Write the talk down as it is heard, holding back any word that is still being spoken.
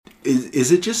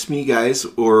Is it just me, guys,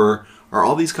 or are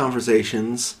all these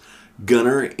conversations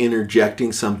Gunnar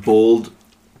interjecting some bold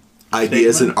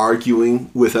ideas and arguing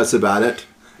with us about it?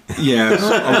 Yes,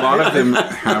 a lot of them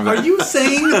have that. Are you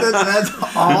saying that that's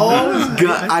all?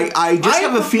 I just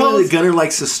have a feeling that Gunnar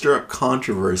likes to stir up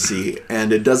controversy,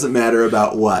 and it doesn't matter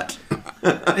about what.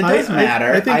 It does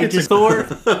matter. I think it's Thor,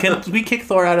 can we kick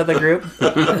Thor out of the group?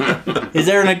 Is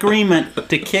there an agreement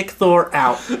to kick Thor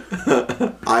out?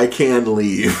 I can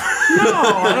leave. No,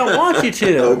 I don't want you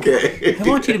to. Okay. I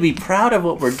want you to be proud of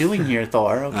what we're doing here,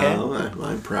 Thor, okay? Oh,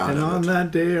 I'm proud And of on it.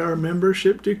 that day, our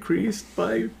membership decreased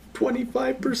by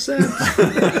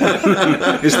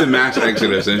 25%. It's the mass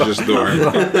exodus, and it's just Thor.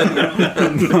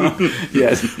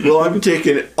 Yes. Well, I'm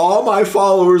taking all my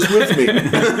followers with me.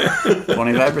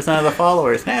 25% of the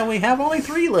followers. Hey, we have only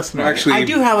 3 listeners. Actually- I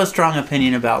do have a strong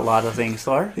opinion about a lot of things,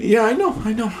 Thor. Yeah, I know.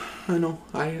 I know.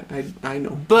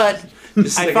 But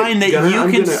Just a I second. find that Gunnar, you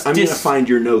I'm can gonna find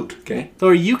your note, okay?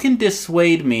 Thor, you can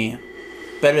dissuade me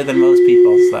better than most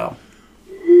people, though.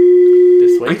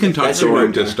 Dissuade I can me. talk That's your Thor note,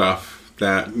 into Gunnar. stuff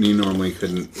that you normally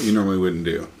wouldn't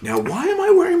do. Now, why am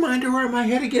I wearing my underwear on my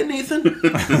head again, Nathan?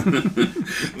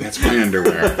 That's my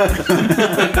underwear.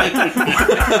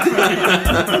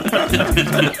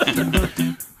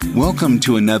 Welcome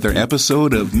to another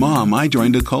episode of Mom, I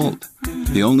Joined a Cult,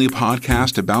 the only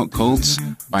podcast about cults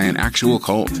by an actual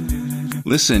cult.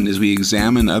 Listen as we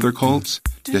examine other cults,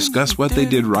 discuss what they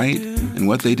did right and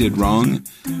what they did wrong,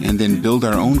 and then build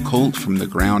our own cult from the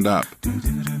ground up.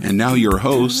 And now your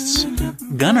hosts,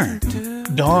 Gunnar.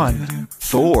 Dawn.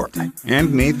 Thor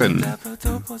and Nathan.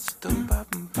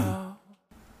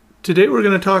 Today we're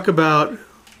going to talk about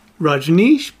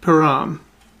Rajneesh Param.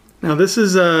 Now this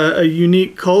is a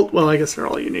unique cult. Well, I guess they're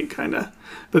all unique, kind of.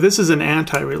 But this is an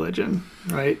anti-religion,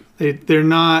 right? They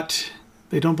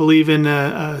don't believe in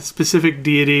a specific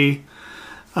deity.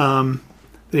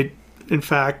 They, in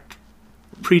fact,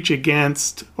 preach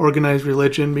against organized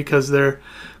religion because they're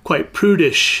quite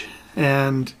prudish.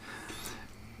 And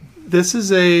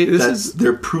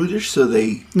They're prudish, so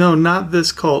they... No, not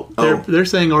this cult. Oh. They're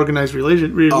saying organized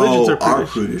religions are prudish. are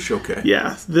prudish, okay.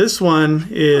 Yeah, this one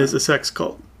is a sex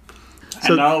cult.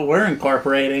 So- I know, we're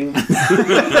incorporating.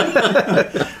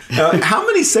 How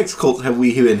many sex cults have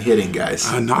we been hitting,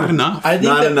 guys? Not enough. I think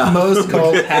Not that enough. most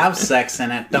cults have sex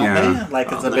in it, don't Yeah. they?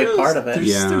 Like, it's a big part of it.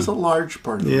 There's a large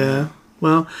part of it. Yeah.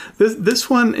 Well, this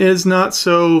one is not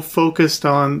so focused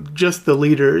on just the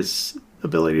leader's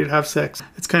ability to have sex.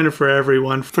 It's kind of for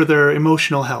everyone, for their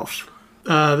emotional health.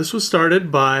 This was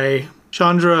started by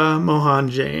Chandra Mohan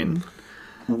Jain.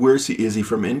 Where's he? Is he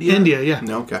from India? India, yeah.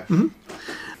 No, okay. Mm-hmm.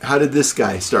 How did this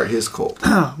guy start his cult?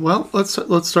 Well, let's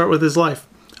start with his life.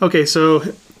 Okay, so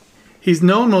he's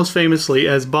known most famously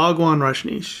as Bhagwan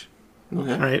Rajneesh.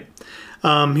 Okay.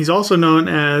 Right. He's also known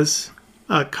as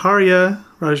Karya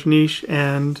Rajneesh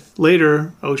and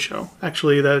later Osho.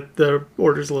 Actually, the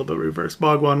order's a little bit reversed.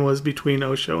 Bhagwan was between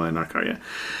Osho and Akarya.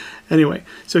 Anyway,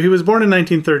 so he was born in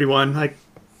 1931. I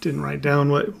didn't write down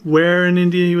where in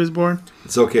India he was born.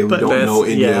 It's okay. We But don't know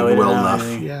India we don't well know enough.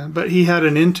 anything. Yeah, but he had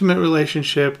an intimate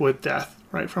relationship with death.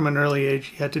 Right from an early age,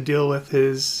 he had to deal with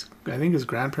his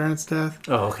grandparents' death.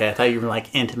 Oh, okay. I thought you were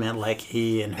like intimate, like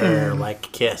he and her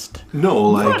like kissed. No,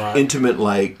 like What? intimate,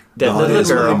 like Death Don of the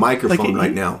is on girl. a microphone he,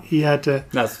 right now. He had to,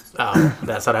 That's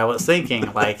what I was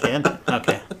thinking. Like,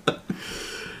 okay.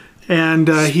 and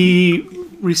he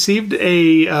received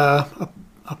a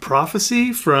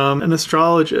prophecy from an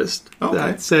astrologist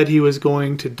that said he was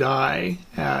going to die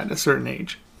at a certain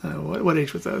age. What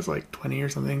age was that? It was like 20 or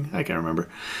something. I can't remember.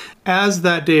 As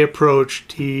that day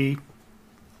approached, he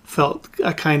felt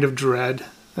a kind of dread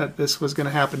that this was going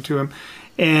to happen to him.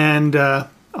 And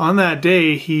on that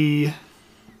day, he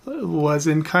was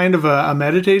in kind of a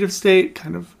meditative state,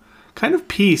 kind of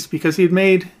peace, because he'd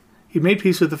made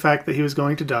peace with the fact that he was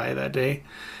going to die that day.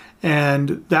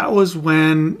 And that was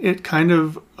when it kind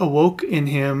of awoke in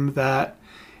him that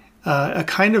a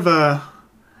kind of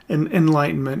an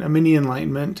enlightenment, a mini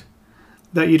enlightenment,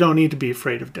 that you don't need to be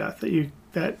afraid of death,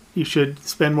 that you should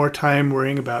spend more time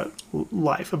worrying about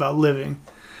life, about living.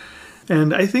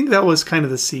 And I think that was kind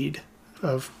of the seed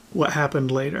of what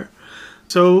happened later.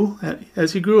 So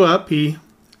as he grew up, he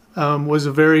was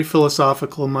a very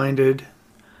philosophical-minded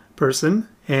person,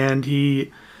 and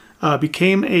he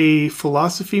became a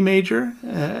philosophy major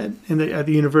at the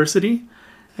university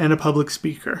and a public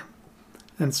speaker,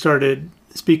 and started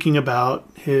speaking about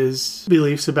his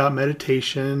beliefs about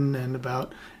meditation and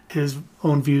about his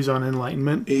own views on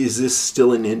enlightenment. Is this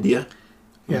still in India?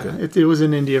 Yeah, Okay. it was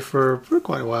in India for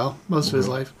quite a while, most of his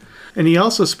life. And he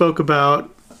also spoke about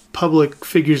public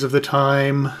figures of the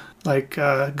time, like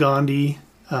Gandhi,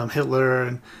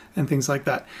 Hitler and things like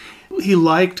that. He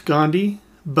liked Gandhi,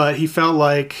 but he felt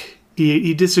like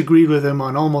he disagreed with him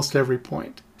on almost every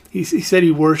point. He said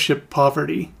he worshipped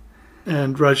poverty,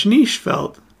 and Rajneesh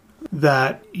felt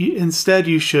that instead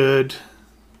you should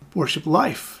worship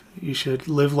life. You should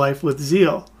live life with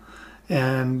zeal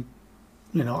and,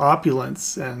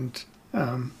 opulence and...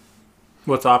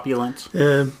 What's opulence?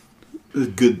 The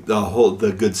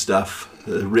good stuff,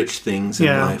 the rich things in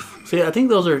life. See, I think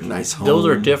those are nice home, those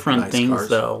are different nice things, cars.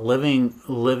 though.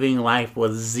 Living life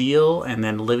with zeal and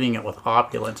then living it with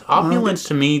opulence. Opulence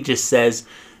to me just says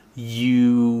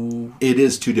you. It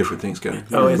is two different things, Gunnar.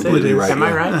 Oh, is it? Completely right. Am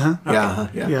I right? Uh-huh.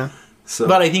 Okay. Yeah. So,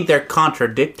 But I think they're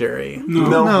contradictory.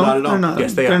 no, not at all. They're not.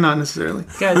 Yes, they they're are. not necessarily.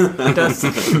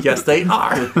 Yes, they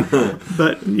are.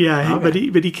 But yeah, Okay.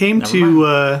 but he came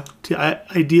to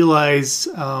idealize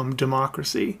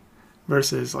democracy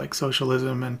versus like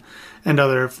socialism and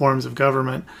other forms of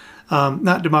government.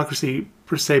 Not democracy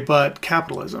per se, but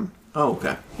capitalism. Oh,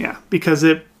 okay. Yeah, because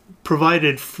it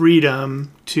provided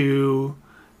freedom to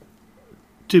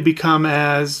become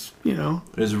as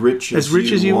As rich as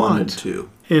you wanted want. to.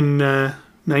 In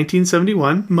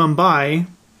 1971, Mumbai.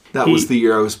 That was the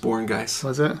year I was born, guys.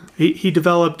 Was it? He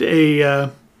developed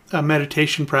a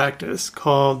meditation practice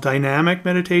called dynamic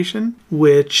meditation,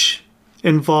 which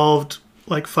involved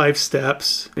like 5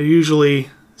 steps. It usually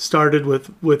started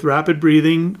with rapid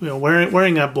breathing,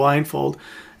 wearing a blindfold,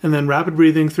 and then rapid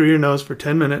breathing through your nose for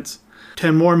 10 minutes.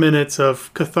 10 more minutes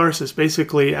of catharsis.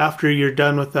 Basically, after you're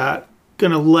done with that,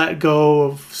 going to let go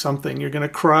of something. You're going to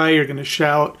cry, you're going to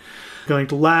shout, going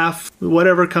to laugh,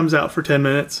 whatever comes out for 10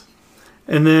 minutes.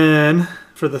 And then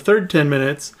for the third 10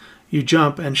 minutes, you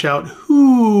jump and shout,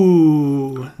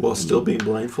 "Hoo!" While still being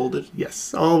blindfolded?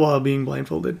 Yes, all while being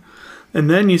blindfolded. And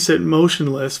then you sit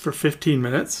motionless for 15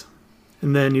 minutes.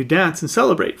 And then you dance and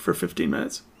celebrate for 15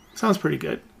 minutes. Sounds pretty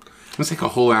good. It's like a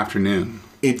whole afternoon.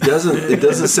 It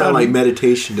doesn't sound like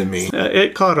meditation to me.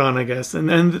 It caught on, I guess.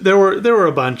 And there were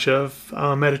a bunch of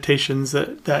meditations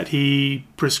that he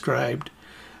prescribed.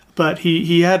 But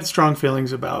he had strong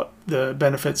feelings about the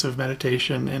benefits of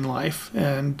meditation in life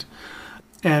and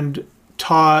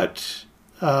taught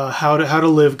how to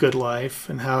live good life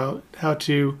and how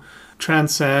to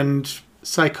transcend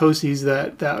psychoses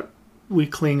that we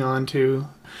cling on to,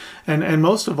 and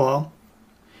most of all,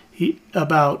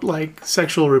 about like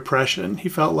sexual repression. He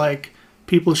felt like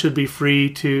people should be free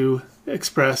to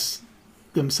express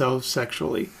themselves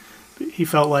sexually. He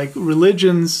felt like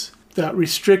religions that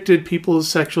restricted people's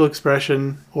sexual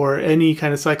expression or any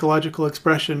kind of psychological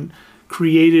expression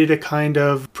created a kind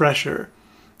of pressure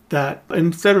that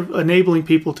instead of enabling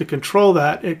people to control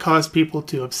that, it caused people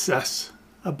to obsess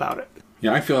about it.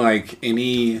 Yeah, I feel like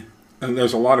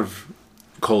there's a lot of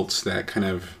cults that kind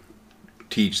of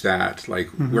teach that, like,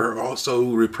 we're all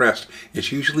so repressed.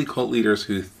 It's usually cult leaders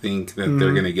who think that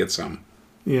they're going to get some.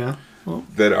 Yeah. Well,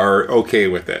 that are okay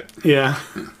with it. Yeah.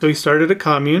 So he started a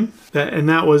commune, and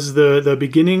that was the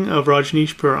beginning of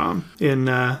Rajneeshpuram in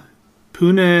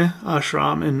Pune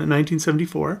Ashram in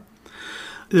 1974.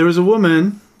 There was a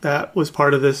woman that was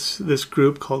part of this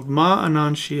group called Ma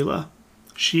Anand Sheela.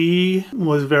 She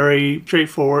was very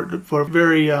straightforward,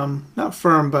 very, not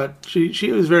firm, but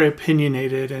she was very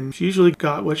opinionated, and she usually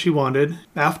got what she wanted.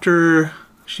 After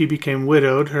she became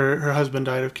widowed, her husband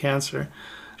died of cancer.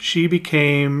 She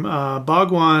became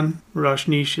Bhagwan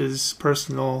Rajneesh's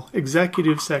personal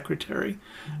executive secretary.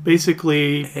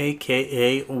 Basically,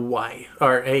 AKA wife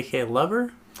or AKA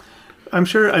lover. I'm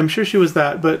sure she was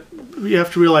that, but you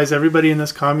have to realize everybody in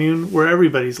this commune were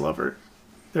everybody's lover.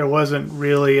 There wasn't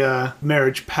really a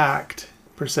marriage pact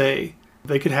per se.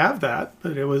 They could have that,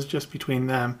 but it was just between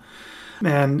them.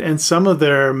 And some of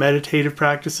their meditative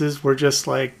practices were just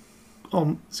like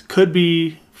could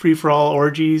be free for all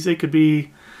orgies. It could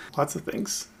be lots of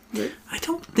things. I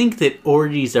don't think that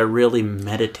orgies are really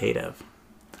meditative.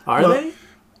 Are they?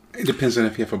 It depends on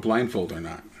if you have a blindfold or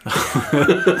not. Is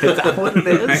that what it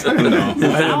is? I don't know. Is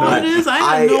that what it is? I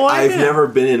have no idea. I've never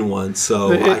been in one,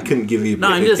 so I couldn't give you. No,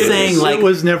 I'm just saying, like, it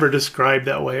was never described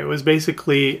that way. It was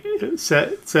basically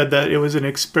said that it was an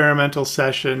experimental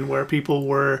session where people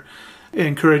were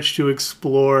encouraged to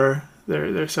explore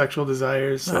their sexual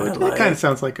desires. So it kind of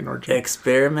sounds like an orgy.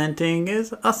 Experimenting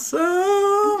is awesome.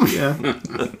 Yeah.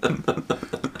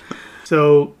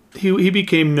 So he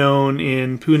became known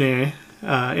in Pune,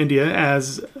 India,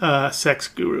 as a sex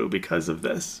guru because of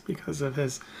this, because of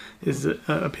his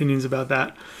opinions about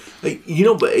that. But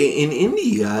in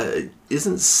India,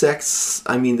 isn't sex?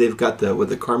 I mean, they've got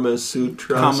the Kama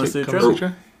Sutra. Kama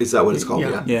Sutra. Is that what it's called?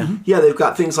 Yeah. Yeah. Yeah, they've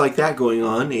got things like that going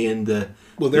on, and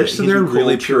Well, they're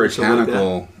really culture and stuff like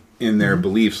puritanical in their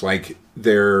beliefs. Like,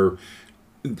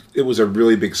 it was a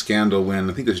really big scandal when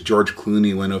I think it was George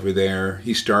Clooney went over there.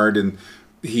 He starred and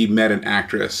he met an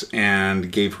actress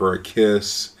and gave her a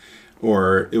kiss,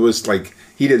 or it was like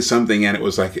he did something and it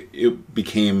was like it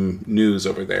became news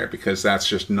over there, because that's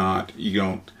just not, you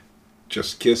don't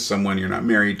just kiss someone you're not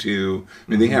married to.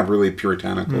 I mean, they have really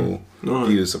puritanical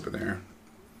views over there.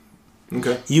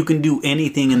 Okay. You can do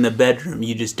anything in the bedroom,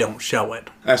 you just don't show it.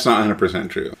 That's not 100%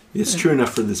 true. It's true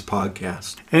enough for this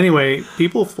podcast. Anyway,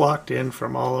 people flocked in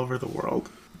from all over the world.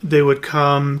 They would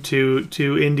come to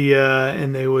India,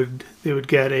 and they would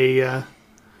get a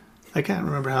I can't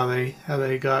remember how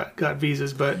they got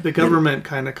visas, but the government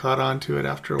kind of caught on to it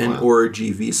after a while. An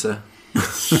orgy visa.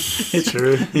 It's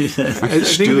true. I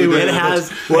think It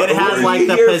has like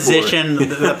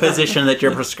the position that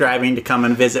you're prescribing to come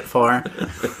and visit for.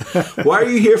 Why are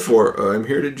you here for? I'm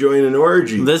here to join an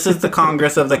orgy. This is the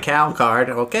Congress of the Cow card.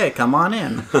 Okay, come on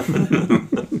in.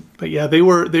 But yeah, they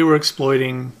were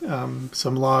exploiting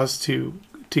some laws to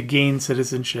gain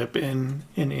citizenship in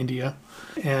India,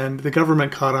 and the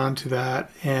government caught on to that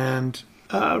and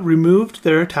removed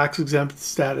their tax exempt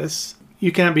status.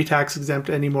 You can't be tax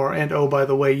exempt anymore, and oh, by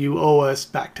the way, you owe us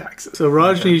back taxes. So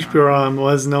Rajneeshpuram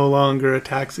was no longer a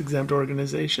tax exempt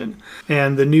organization,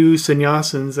 and the new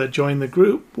sannyasins that joined the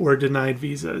group were denied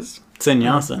visas.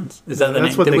 Sannyasins. Is that the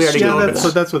name? What Did we already go over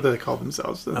that? That's what they call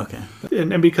themselves. Okay.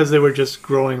 And because they were just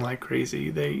growing like crazy,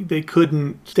 they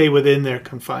couldn't stay within their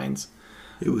confines.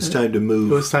 It was time to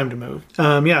move. It was time to move.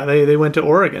 They went to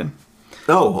Oregon.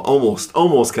 Oh,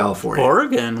 almost California.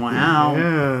 Oregon, wow.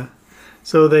 Yeah.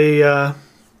 So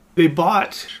they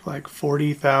bought like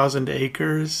 40,000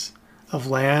 acres of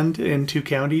land in 2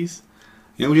 counties.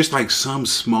 It was just like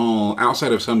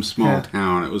outside of some small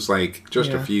town. It was like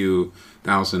just a few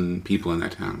thousand people in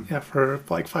that town. Yeah, for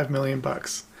like $5 million.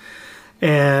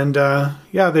 And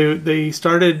they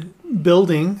started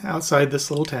building outside this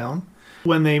little town.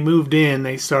 When they moved in,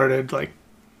 they started like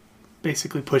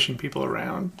basically pushing people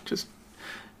around. Just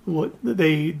what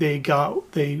they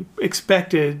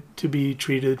expected to be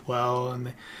treated well,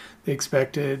 and they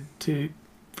expected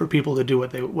for people to do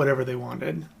whatever they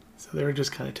wanted. So they were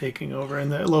just kind of taking over,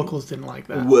 and the locals didn't like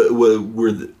that.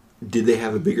 Did they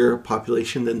have a bigger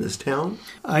population than this town?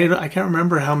 I can't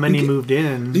remember how many moved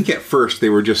in. I think at first they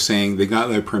were just saying, they got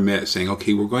their permit saying,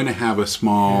 okay, we're going to have a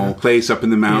small place up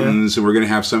in the mountains, and we're going to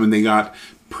have some, and they got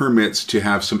permits to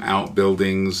have some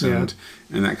outbuildings and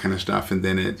that kind of stuff, and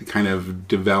then it kind of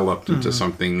developed into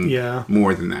something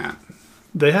more than that.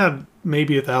 They had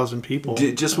maybe 1,000 people.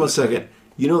 Just one second.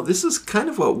 This is kind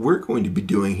of what we're going to be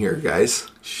doing here, guys.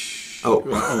 Oh.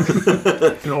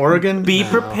 In Oregon? Be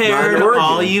prepared,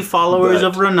 all you followers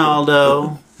of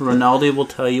Ronaldo. Ronaldo will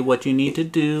tell you what you need to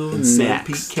do in St.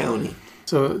 Pete County.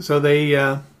 So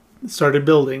they started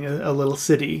building a little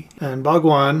city. And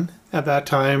Bhagwan, at that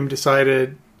time,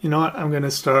 decided, you know what, I'm going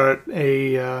to start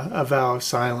a vow of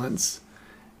silence.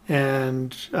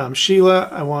 And Sheila,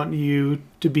 I want you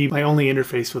to be my only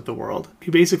interface with the world.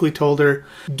 He basically told her,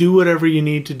 do whatever you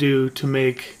need to do to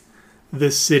make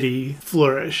this city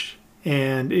flourish.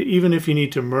 And even if you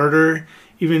need to murder,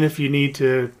 even if you need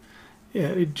to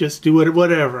just do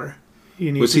whatever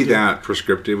you need. Was he that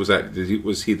prescriptive? Was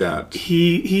he that?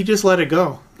 He just let it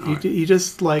go. He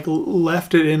just like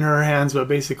left it in her hands, but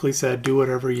basically said, do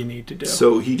whatever you need to do.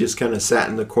 So he just kind of sat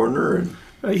in the corner and.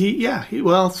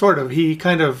 Sort of. He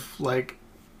kind of like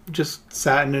just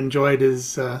sat and enjoyed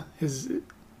his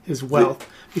wealth,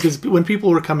 because when people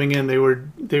were coming in, they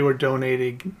were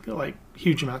donating like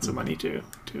huge amounts of money to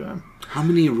him. How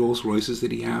many Rolls Royces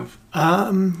did he have?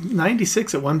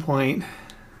 96 at one point.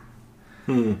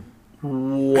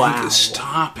 Wow!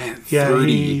 Stop at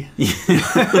 30.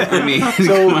 I mean,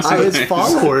 so his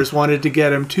followers wanted to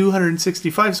get him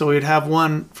 265, so he'd have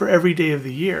one for every day of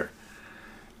the year.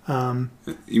 You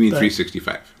mean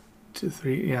 365? 2,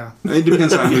 3, yeah. It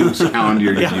depends on whose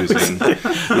calendar you're using.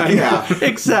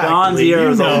 Exactly. Don's year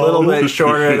is a little bit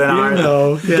shorter than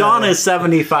ours. Yeah. Don is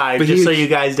 75, but just so you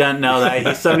guys don't know that.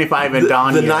 He's 75 in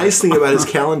Don The year. nice thing about his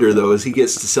calendar, though, is he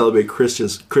gets to celebrate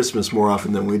Christmas more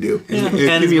often than we do.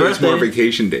 And he has more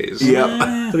vacation days.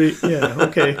 Yep.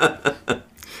 Okay.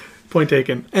 Point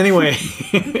taken. Anyway,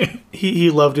 he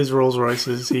loved his Rolls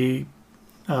Royces.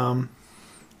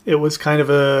 It was kind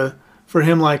of for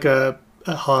him like a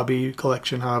hobby,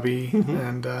 collection hobby,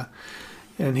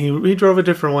 and he drove a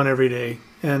different one every day.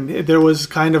 And there was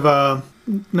kind of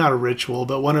not a ritual,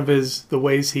 but one of the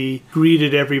ways he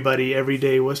greeted everybody every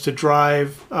day was to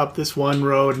drive up this one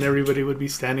road, and everybody would be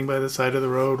standing by the side of the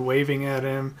road waving at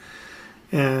him,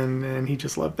 and he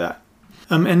just loved that.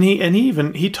 And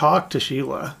he talked to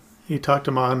Sheila. He talked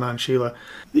to Mahan Sheila.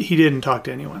 He didn't talk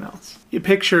to anyone else. You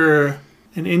picture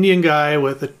an Indian guy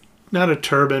with not a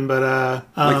turban, but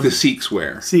like the Sikhs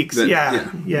wear. Sikhs, Was it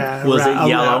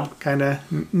yellow? Kind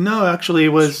of. No, actually, it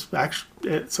was.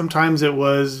 Sometimes it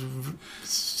was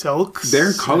silks.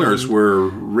 Their colors were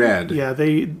red. Yeah,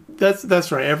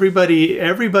 that's right.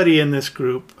 Everybody in this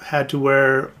group had to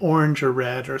wear orange or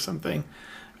red or something,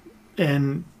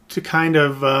 and to kind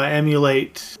of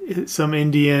emulate some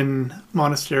Indian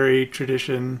monastery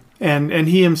tradition. And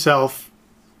he himself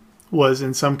was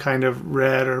in some kind of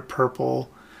red or purple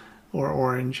or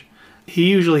orange. He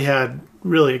usually had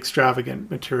really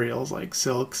extravagant materials like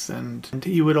silks, and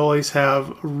he would always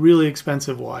have really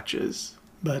expensive watches.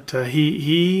 But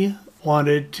he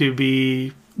wanted to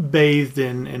be bathed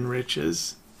in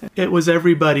riches. It was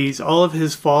all of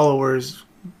his followers,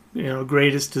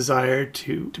 greatest desire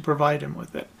to provide him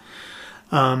with it.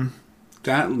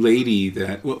 That lady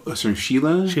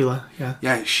Sheila? Sheila, yeah.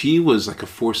 Yeah, she was like a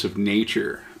force of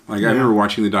nature. Like, I remember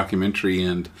watching the documentary,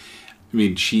 and I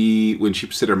mean, when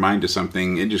she set her mind to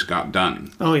something, it just got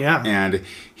done. Oh, yeah. And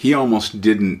he almost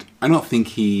didn't, I don't think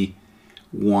he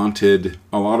wanted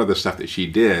a lot of the stuff that she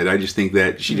did. I just think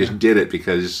that she just did it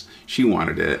because she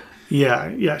wanted it.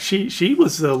 Yeah. She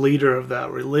was the leader of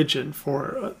that religion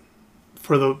for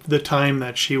the time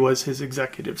that she was his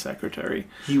executive secretary.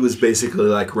 He was basically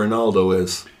like Ronaldo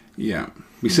is. Yeah.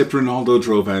 Except Ronaldo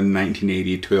drove a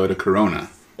 1980 Toyota Corona.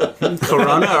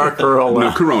 Corona or Corolla?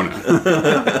 No, Corona.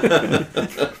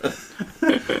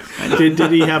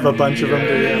 Did he have a bunch of them?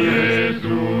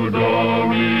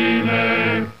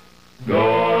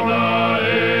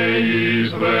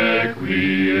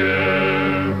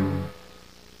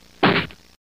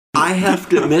 I have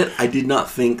to admit, I did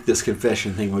not think this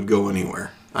confession thing would go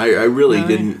anywhere. I really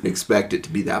didn't expect it to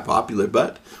be that popular,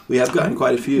 but we have gotten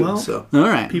quite a few. So all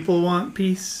right, people want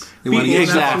peace. They want to get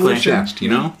stuff off their Exactly. chest, you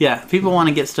know? Yeah, people want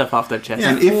to get stuff off their chest.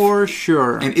 And for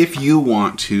sure. And if you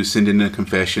want to send in a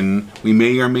confession, we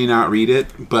may or may not read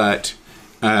it, but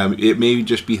it may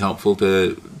just be helpful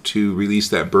to release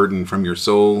that burden from your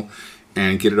soul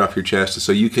and get it off your chest.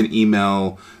 So you can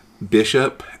email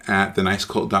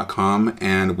bishop@thenicecult.com,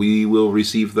 and we will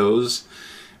receive those.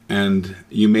 And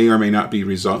you may or may not be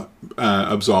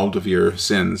absolved of your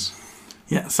sins.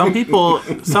 Yeah, some people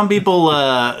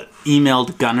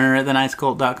emailed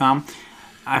gunner@thenicecult.com.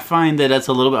 I find that that's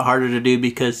a little bit harder to do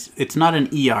because it's not an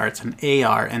ER, it's an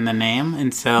AR in the name,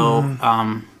 and so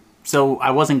so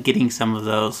I wasn't getting some of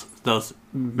those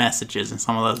messages and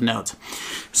some of those notes.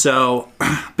 So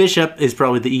Bishop is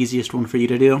probably the easiest one for you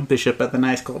to do.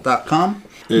 Bishop@thenicecult.com.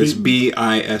 It's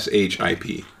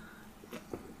BISHIP.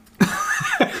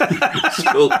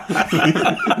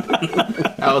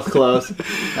 That was close.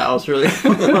 That was really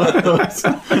close.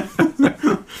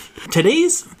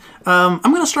 Today's, I'm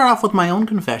going to start off with my own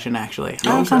confession, actually.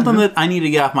 I have something that I need to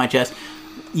get off my chest.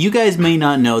 You guys may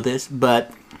not know this,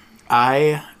 but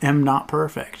I am not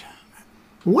perfect.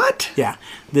 What? Yeah,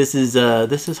 this is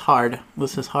hard.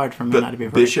 This is hard for me not to be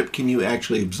perfect. Bishop, can you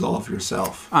actually absolve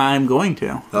yourself? I'm going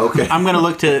to. Okay. I'm going to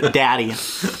look to Daddy.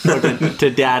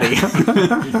 to Daddy.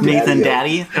 Nathan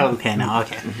Daddy? Okay, no,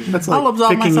 okay. That's I'll like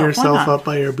absolve picking myself. Why yourself not? up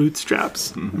by your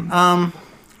bootstraps.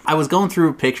 I was going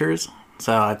through pictures,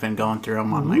 so I've been going through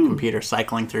them on my computer,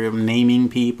 cycling through them, naming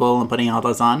people and putting all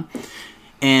those on.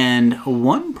 And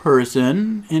one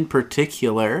person in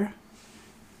particular,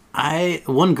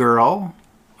 one girl,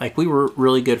 like we were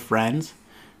really good friends.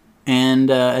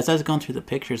 And as I was going through the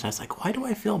pictures, I was like, why do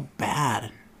I feel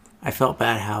bad? I felt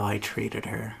bad how I treated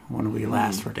her when we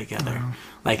last were together.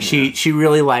 Like she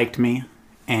really liked me,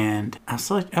 and I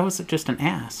was just an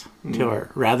ass to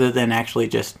her rather than actually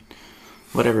just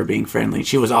whatever being friendly.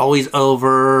 She was always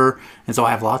over, and so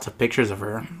I have lots of pictures of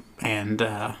her. And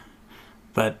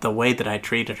but the way that I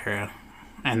treated her,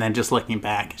 and then just looking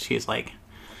back, she's like,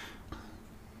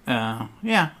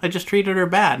 yeah, I just treated her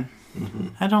bad.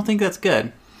 I don't think that's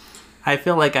good. I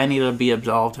feel like I need to be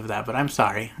absolved of that, but I'm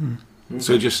sorry.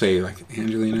 So just say, like,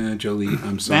 Angelina Jolie,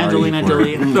 I'm sorry. Angelina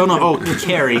Jolie. No,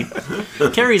 Carrie.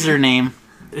 Carrie's her name.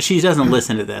 She doesn't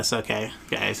listen to this, okay,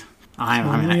 guys.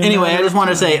 Anyway, I just want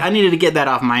to say, I needed to get that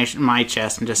off my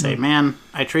chest and just say, man,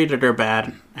 I treated her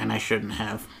bad, and I shouldn't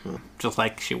have. Just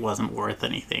like she wasn't worth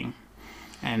anything.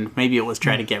 And maybe it was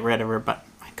trying to get rid of her, but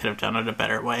I could have done it a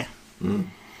better way.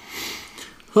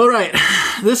 All right,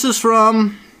 this is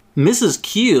from Mrs.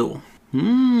 Q.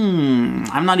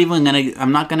 I'm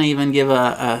not gonna even give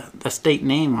a state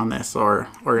name on this or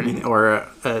anything or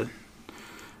a.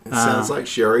 It sounds like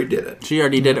she already did it. She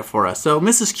already did it for us. So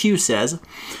Mrs. Q says,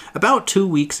 about 2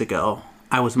 weeks ago,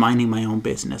 I was minding my own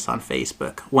business on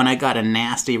Facebook when I got a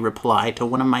nasty reply to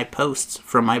one of my posts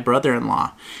from my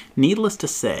brother-in-law. Needless to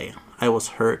say, I was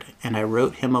hurt, and I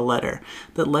wrote him a letter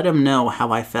that let him know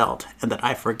how I felt and that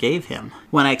I forgave him.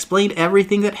 When I explained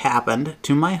everything that happened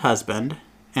to my husband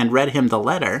and read him the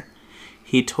letter,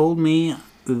 he told me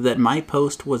that my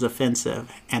post was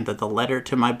offensive and that the letter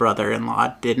to my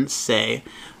brother-in-law didn't say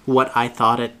what I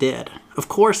thought it did. Of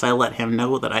course, I let him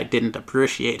know that I didn't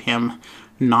appreciate him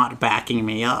not backing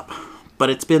me up. But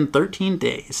it's been 13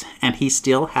 days, and he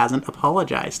still hasn't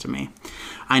apologized to me.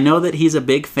 I know that he's a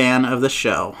big fan of the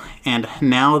show, and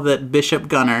now that Bishop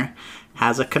Gunner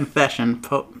has a confession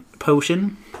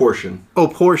potion. Oh,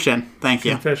 portion. Thank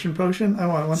you. Confession potion? I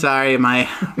want one. Sorry,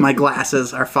 my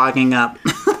glasses are fogging up.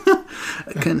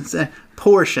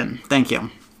 Portion. Thank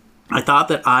you. I thought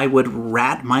that I would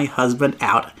rat my husband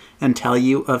out and tell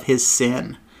you of his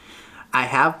sin. I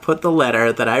have put the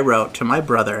letter that I wrote to my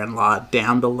brother-in-law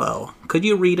down below. Could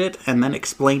you read it and then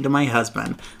explain to my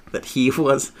husband that he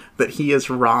is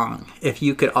wrong? If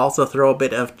you could also throw a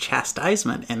bit of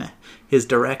chastisement in his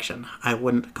direction, I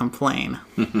wouldn't complain.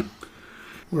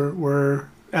 We're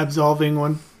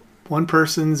absolving one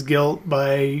person's guilt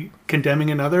by condemning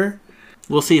another.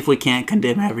 We'll see if we can't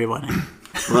condemn everyone.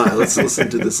 All right, let's listen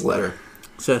to this letter.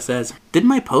 So it says, did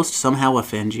my post somehow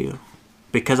offend you?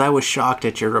 Because I was shocked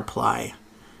at your reply.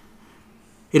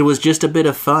 It was just a bit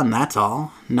of fun, that's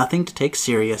all. Nothing to take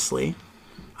seriously.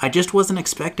 I just wasn't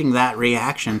expecting that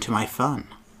reaction to my fun.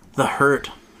 The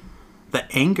hurt,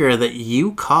 the anger that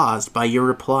you caused by your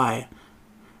reply.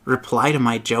 Reply to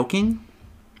my joking?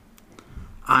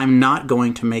 I'm not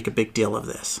going to make a big deal of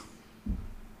this.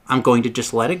 I'm going to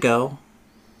just let it go,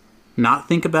 not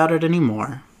think about it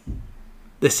anymore.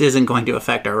 This isn't going to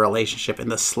affect our relationship in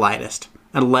the slightest,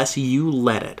 unless you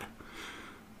let it.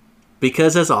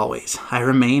 Because as always, I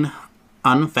remain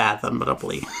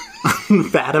unfathomably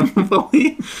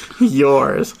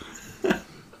yours.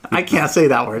 I can't say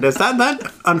that word. Is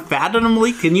that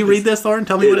unfathomably? Can you read this, Lauren?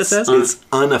 Tell me what it says. It's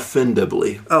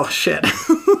unoffendably. Oh, shit.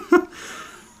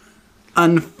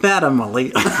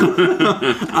 Unoffendably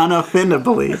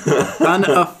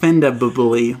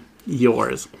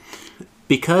yours.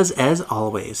 Because as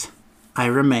always, I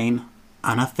remain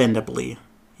unoffendably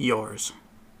yours.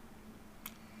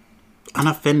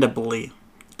 Unoffendably.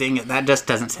 Dang it, that just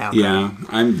doesn't sound right. Yeah,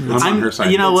 I'm on her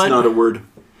side. You know what? It's not a word.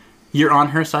 You're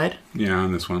on her side? Yeah,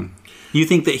 on this one. You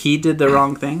think that he did the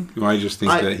wrong thing? Well, I just think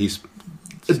that he's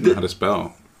doesn't know how to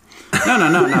spell.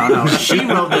 No. She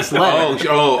wrote this letter.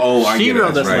 I She get it.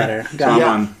 wrote That's this right. letter. So Got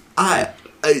I'm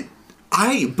it.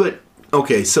 on. But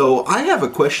okay, so I have a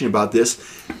question about this.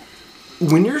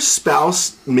 When your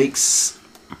spouse makes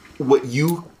what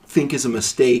you think is a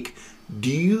mistake,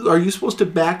 are you supposed to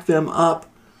back them up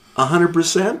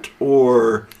 100%,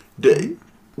 or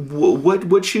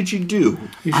what should you do?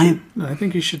 I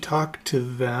think you should talk to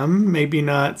them. Maybe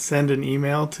not send an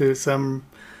email to some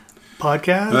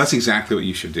podcast. Well, that's exactly what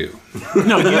you should do.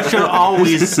 No, you should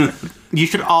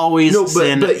always No,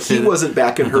 send but it to... he wasn't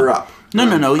backing her up.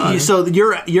 No. So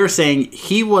you're saying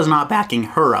he was not backing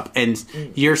her up, and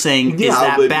you're saying is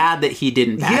that bad that he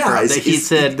didn't back her up? That he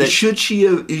said that should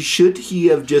he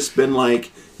have just been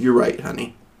like, "You're right,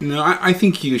 honey"? No, I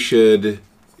think you should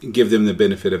give them the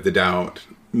benefit of the doubt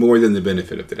more than the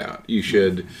benefit of the doubt. You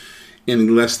should,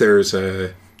 unless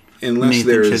Nathan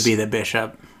should be the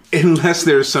bishop. Unless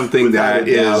there's something Without that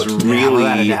a doubt. is Yeah, without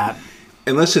a really, doubt.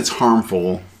 unless it's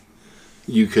harmful,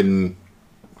 you should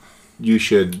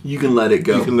You can let it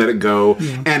go. You can let it go.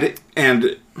 Yeah.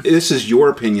 And this is your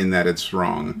opinion that it's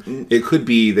wrong. It could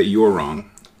be that you're wrong.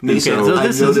 So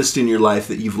I've noticed in your life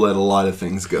that you've let a lot of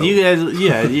things go. You guys,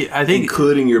 I think,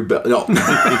 including your no.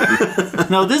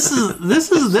 No,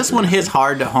 this one hits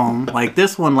hard to home. Like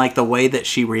this one, like the way that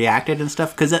she reacted and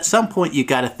stuff. Because at some point you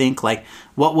got to think like,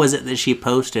 what was it that she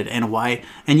posted and why?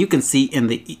 And you can see in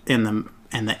the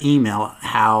email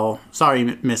how. Sorry,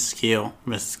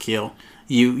 Mrs. Keel,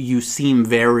 you seem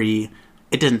very.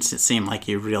 It didn't seem like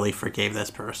you really forgave this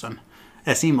person.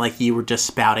 It seemed like you were just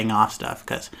spouting off stuff,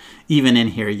 because even in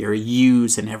here, your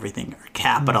yous and everything are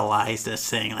capitalized as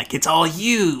saying like it's all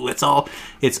you. It's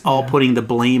all putting the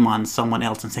blame on someone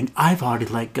else and saying I've already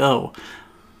let go.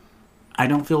 I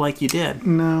don't feel like you did.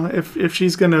 No, if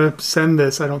she's gonna send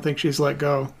this, I don't think she's let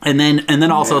go. And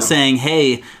then also saying,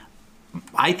 hey,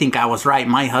 I think I was right.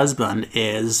 My husband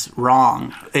is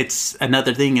wrong. It's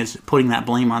another thing is putting that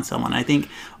blame on someone. I think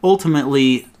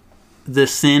ultimately the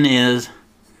sin is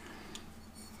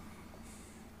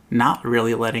not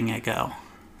really letting it go.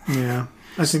 Yeah,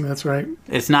 I think that's right.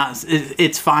 It's not.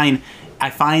 It's fine. I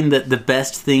find that the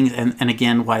best things, and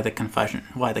again, why the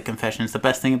confessions, the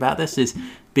best thing about this is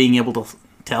being able to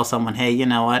tell someone, hey, you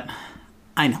know what?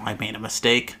 I know I made a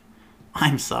mistake.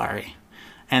 I'm sorry.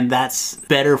 And that's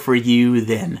better for you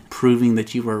than proving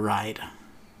that you were right.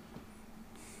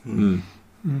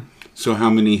 So how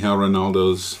many Hell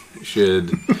Ronaldos should...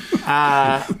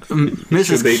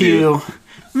 Mrs. Q...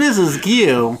 Mrs.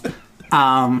 Q...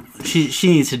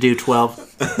 she needs to do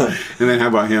 12. And then how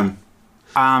about him?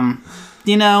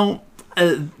 You know,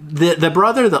 the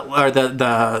brother or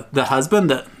the husband,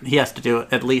 that he has to do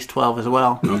at least 12 as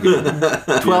well.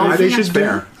 Okay. 12. They should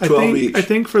fair. 12 each. I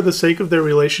think for the sake of their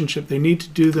relationship, they need to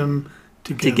do them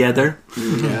together.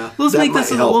 Yeah. Let's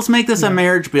make this a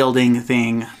marriage building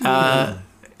thing.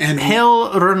 And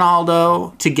Hell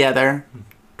Ronaldo together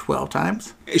 12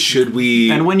 times. should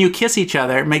we... And when you kiss each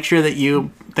other, make sure that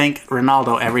you thank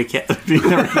Ronaldo every kiss.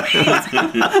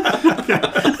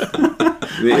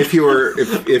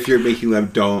 If you're making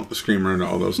love, don't scream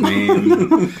Ronaldo's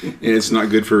name. It's not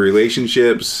good for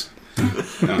relationships.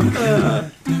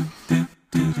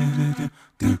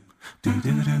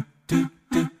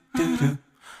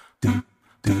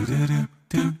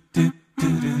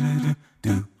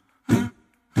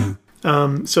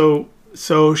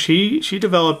 So she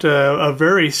developed a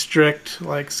very strict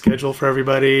schedule for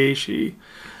everybody. She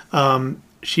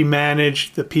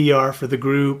managed the PR for the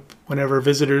group. Whenever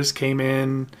visitors came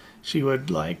in, she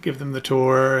would give them the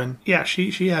tour, and yeah,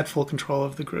 she had full control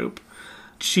of the group.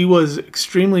 She was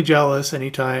extremely jealous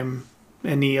anytime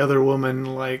any other woman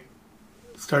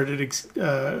started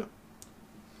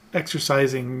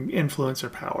exercising influence or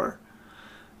power.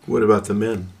 What about the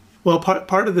men? Well,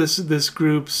 part of this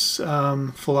group's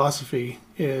philosophy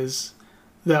is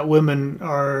that women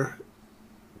are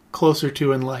closer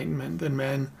to enlightenment than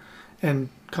men, and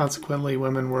consequently,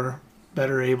 women were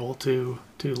better able to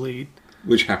lead.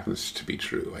 Which happens to be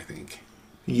true, I think.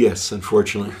 Yes,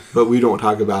 unfortunately. But we don't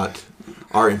talk about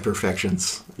our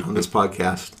imperfections on this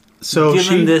podcast. So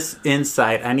given this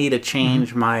insight, I need to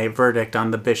change my verdict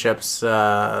on the bishop's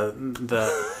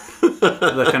the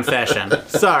confession.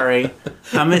 Sorry,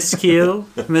 Miss Q,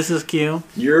 Mrs. Q.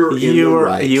 You're in the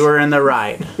right. You were in the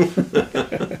right.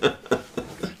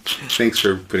 Thanks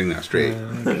for putting that straight.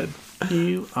 Good.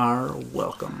 You are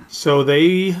welcome. So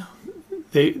they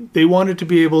wanted to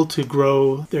be able to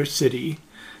grow their city.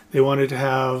 They wanted to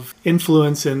have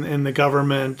influence in the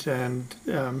government, and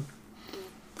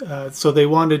so they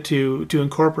wanted to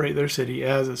incorporate their city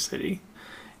as a city.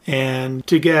 And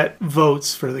to get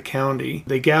votes for the county,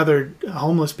 they gathered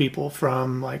homeless people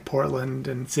from Portland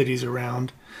and cities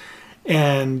around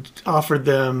and offered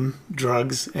them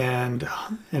drugs and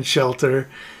shelter,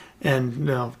 and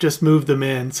just moved them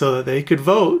in so that they could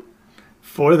vote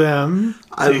for them.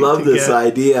 I love this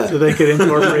idea. So they could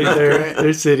incorporate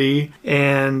their city.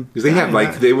 And because they had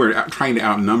they were trying to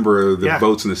outnumber the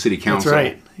votes in the city council. That's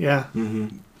right. Yeah.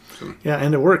 Mm-hmm. So. Yeah,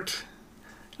 and it worked.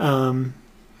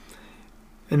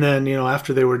 And then,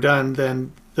 after they were done,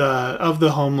 then of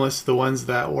the homeless, the ones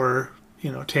that were,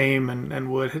 tame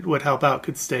and would help out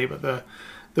could stay, but the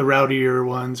rowdier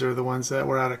ones, or the ones that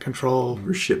were out of control,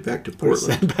 were shipped back to were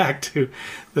Portland. sent back to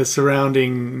the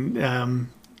surrounding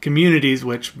communities,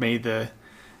 which made the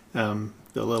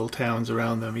little towns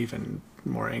around them even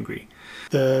more angry.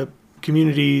 The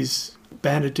communities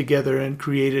banded together and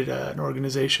created an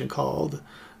organization called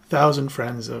 1,000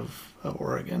 Friends of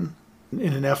Oregon,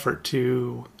 in an effort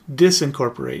to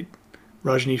disincorporate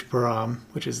Rajneeshpuram,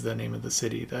 which is the name of the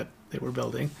city that they were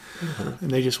building,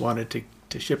 and they just wanted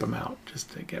to ship them out,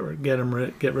 just to get rid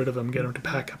of them, get them to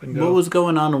pack up and go. What was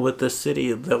going on with the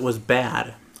city that was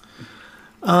bad?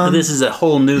 This is a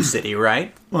whole new city,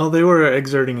 right? Well, they were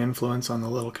exerting influence on the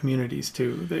little communities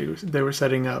too. They were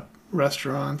setting up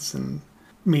restaurants and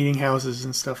meeting houses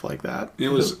and stuff like that.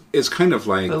 It's kind of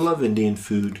like... I love Indian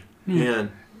food. Yeah.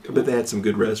 But they had some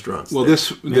good restaurants. Well, there.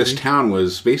 this town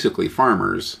was basically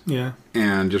farmers. Yeah.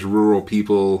 And just rural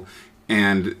people,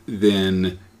 and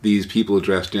then these people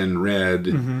dressed in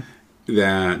red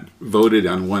that voted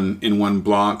in one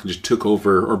block, just took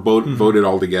over, or voted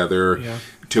all together,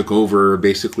 took over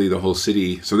basically the whole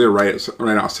city. So they're right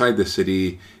outside the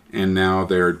city, and now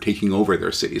they're taking over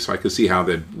their city. So I could see how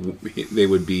they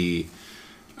would be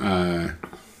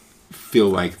feel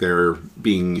like they're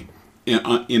being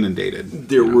inundated.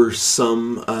 There were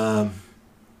some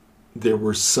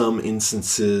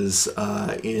instances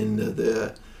in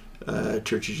the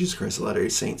Church of Jesus Christ of Latter-day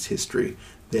Saints history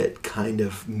that kind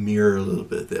of mirror a little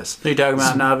bit of this. Are you talking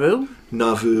about Nauvoo?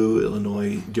 Nauvoo,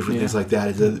 Illinois, different things like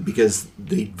that, because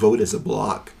they vote as a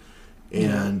block.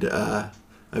 And,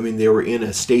 they were in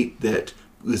a state that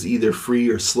was either free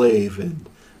or slave, and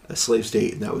a slave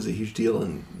state, and that was a huge deal.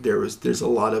 And there's a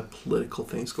lot of political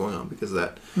things going on because of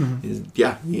that.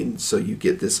 And so you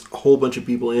get this whole bunch of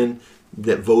people in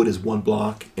that vote as one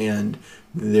block, and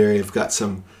they've got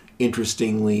some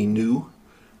interestingly new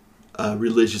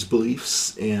religious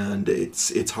beliefs, and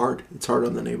it's hard. It's hard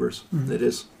on the neighbors. It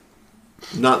is.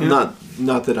 Not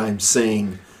that I'm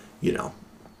saying,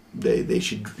 they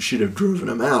should have driven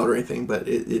them out or anything, but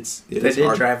it is hard. They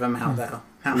did drive them out, though.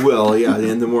 Well, yeah,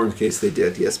 in the Mormon case they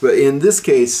did, yes. But in this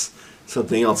case,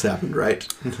 something else happened,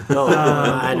 right?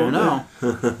 I don't know.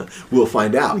 We'll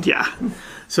find out. Yeah.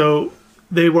 So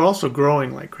they were also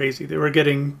growing like crazy. They were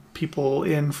getting people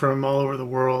in from all over the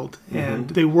world, and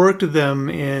they worked them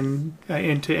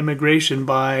into immigration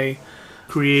by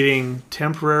creating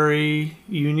temporary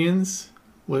unions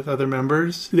with other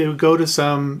members. They would go to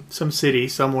some city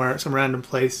somewhere, some random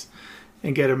place,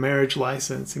 and get a marriage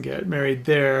license and get married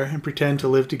there and pretend to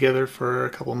live together for a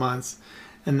couple months,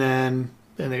 and then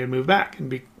they would move back and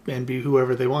be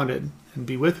whoever they wanted and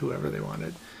be with whoever they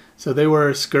wanted. So they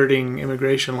were skirting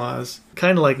immigration laws,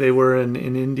 kind of like they were in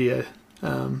India.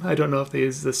 I don't know if they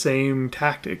used the same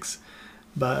tactics,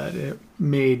 but it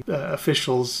made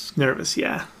officials nervous.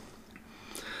 Yeah.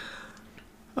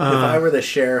 If I were the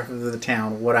sheriff of the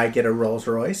town, would I get a Rolls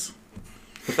Royce?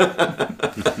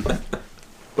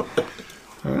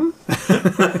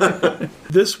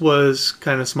 This was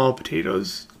kind of small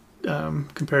potatoes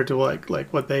compared to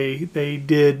like what they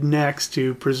did next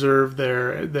to preserve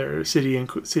their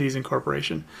city's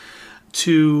incorporation.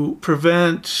 To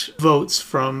prevent votes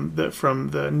from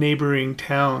the neighboring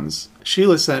towns,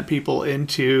 Sheila sent people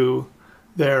into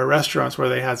their restaurants where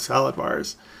they had salad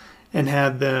bars and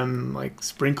had them like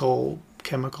sprinkle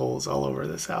chemicals all over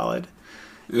the salad.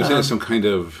 Is that some kind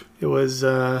of... It was...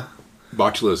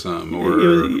 botulism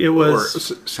or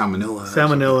salmonella.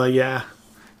 Salmonella, yeah.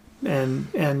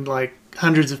 And like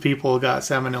hundreds of people got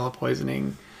salmonella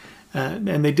poisoning.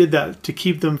 And they did that to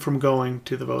keep them from going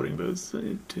to the voting booths.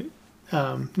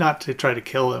 Not to try to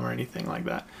kill them or anything like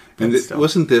that. And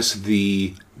wasn't this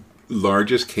the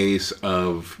largest case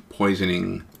of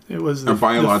poisoning? It was the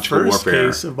first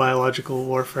case of biological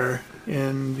warfare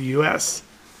in the U.S.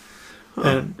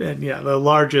 And yeah, the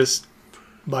largest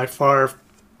by far.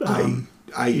 I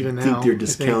think they're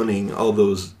discounting all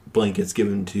those blankets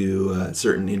given to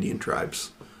certain Indian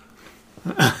tribes.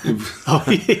 The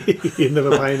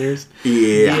pioneers.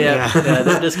 Yeah,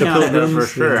 they're discounting those for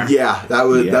sure. Yeah, that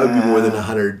would be more than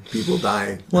 100 people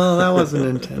dying. Well, that wasn't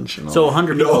intentional. So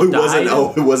 100 people died?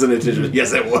 It wasn't intentional.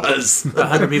 Yes, it was.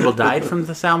 100 people died from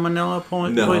the salmonella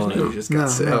poisoning? No, they just got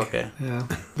sick. Okay. Yeah.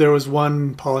 There was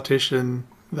one politician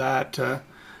that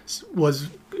was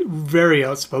very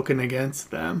outspoken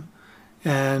against them,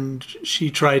 and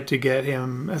she tried to get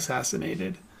him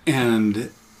assassinated. And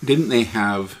didn't they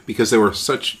have, because there was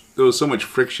so much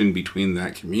friction between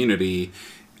that community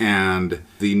and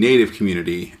the native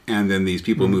community, and then these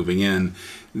people moving in,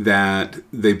 that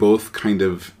they both kind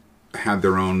of had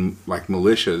their own like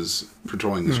militias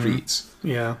patrolling the streets.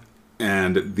 Yeah.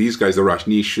 And these guys, the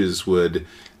Rajneeshs,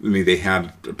 they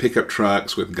had pickup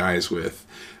trucks with guys with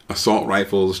assault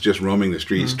rifles just roaming the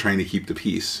streets trying to keep the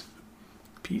peace.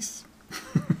 Peace.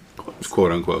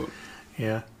 Quote unquote.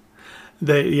 Yeah.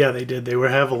 They did. They were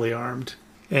heavily armed,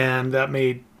 and that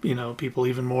made people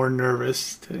even more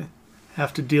nervous to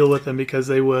have to deal with them because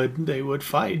they would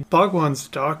fight. Bhagwan's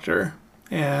doctor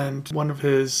and one of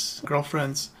his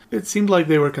girlfriends, it seemed like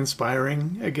they were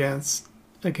conspiring against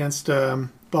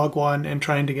Bhagwan and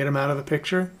trying to get him out of the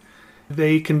picture.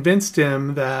 They convinced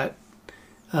him that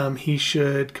he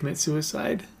should commit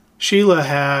suicide. Sheila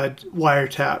had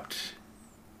wiretapped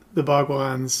the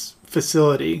Bhagwan's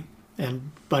facility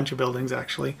and bunch of buildings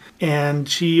actually, and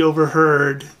she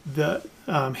overheard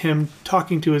him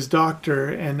talking to his doctor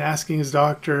and asking his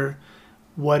doctor,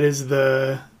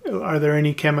 are there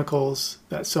any chemicals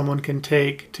that someone can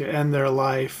take to end their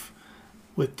life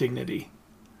with dignity?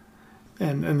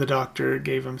 And the doctor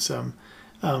gave him some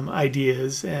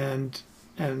ideas, and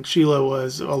Sheila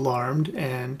was alarmed,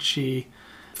 and she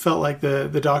felt like the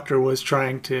doctor was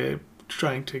trying to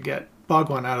get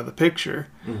Bhagwan out of the picture.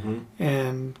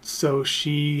 And so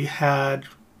she had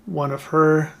one of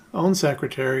her own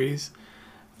secretaries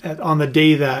on the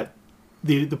day that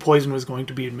the poison was going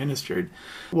to be administered,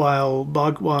 while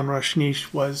Bhagwan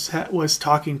Rajneesh was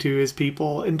talking to his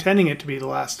people, intending it to be the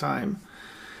last time.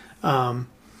 So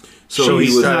he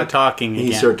started talking again.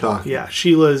 He started talking. Yeah,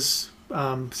 Sheila's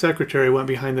secretary went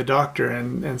behind the doctor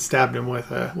and stabbed him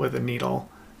with a needle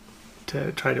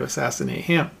to try to assassinate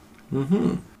him.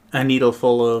 A needle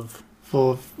full of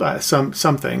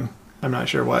something. I'm not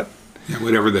sure what. Yeah,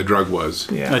 whatever the drug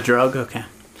was. Yeah. A drug? Okay.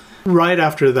 Right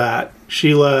after that,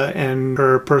 Sheila and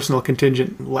her personal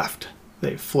contingent left.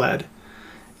 They fled.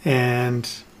 And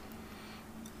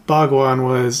Bhagwan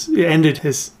ended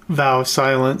his vow of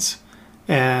silence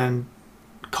and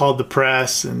called the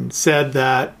press and said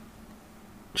that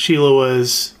Sheila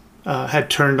had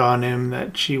turned on him,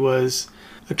 that she was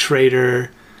a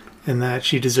traitor and that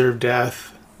she deserved death.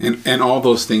 And all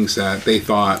those things that they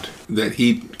thought that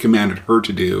he commanded her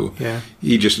to do,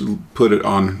 he just put it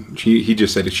on. He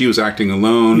just said that she was acting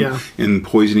alone and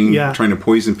poisoning, trying to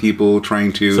poison people,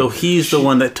 trying to. So he's the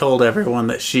one that told everyone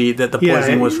that the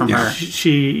poison was from her.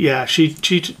 She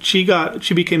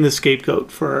became the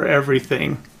scapegoat for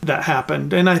everything that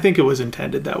happened, and I think it was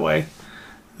intended that way.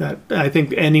 That I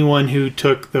think anyone who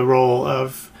took the role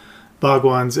of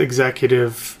Bhagwan's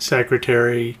executive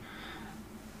secretary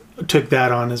took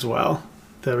that on as well,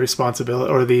 the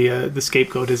responsibility or the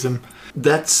scapegoatism.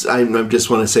 I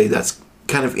just want to say that's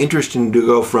kind of interesting to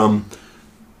go from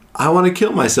I want to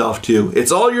kill myself to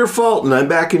it's all your fault and I'm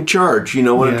back in charge. You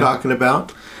know what I'm talking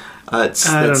about? That's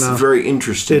very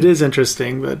interesting. It is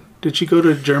interesting, but did she go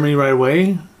to Germany right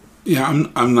away? Yeah,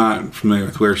 I'm not familiar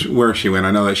with where she went.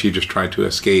 I know that she just tried to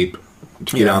escape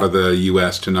to get out of the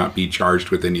U.S. to not be charged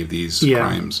with any of these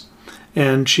crimes.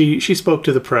 And she spoke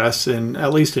to the press,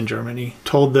 at least in Germany,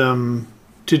 told them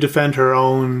to defend her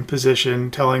own position,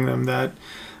 telling them that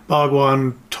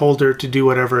Bhagwan told her to do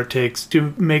whatever it takes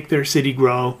to make their city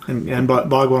grow. And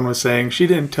Bhagwan was saying, she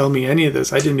didn't tell me any of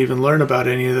this. I didn't even learn about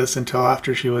any of this until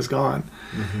after she was gone.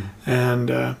 Mm-hmm.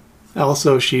 And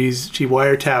also, she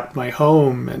wiretapped my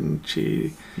home, and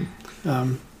she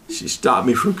stopped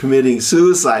me from committing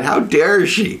suicide. How dare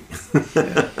she?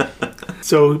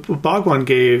 So Bhagwan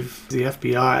gave the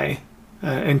FBI,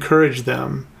 encouraged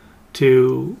them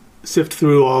to sift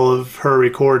through all of her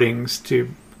recordings to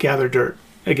gather dirt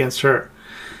against her.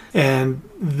 And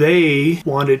they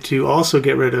wanted to also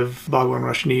get rid of Bhagwan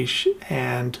Rajneesh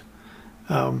and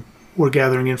were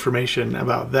gathering information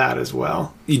about that as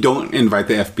well. You don't invite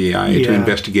the FBI to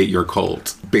investigate your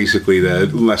cult. Basically, the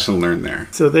lesson learned there.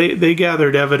 So they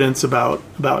gathered evidence about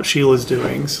Sheila's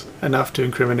doings, enough to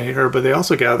incriminate her, but they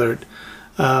also gathered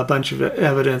a bunch of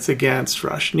evidence against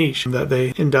Rajneesh that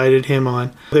they indicted him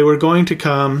on. They were going to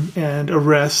come and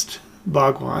arrest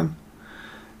Bhagwan,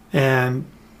 and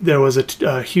there was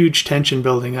a huge tension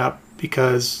building up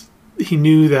because he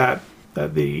knew that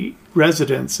the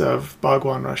residents of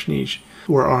Bhagwan Rajneesh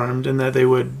were armed and that they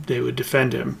would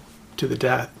defend him to the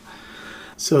death.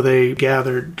 So they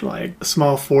gathered like a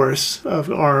small force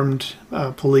of armed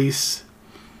police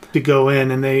to go in,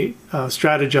 and they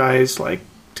strategized like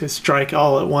to strike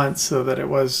all at once so there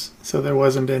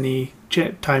wasn't any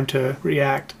time to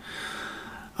react.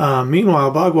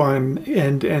 Meanwhile, Bhagwan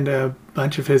and a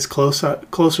bunch of his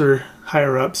closer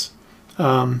higher-ups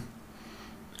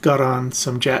got on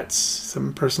some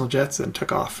personal jets, and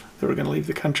took off. They were going to leave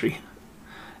the country.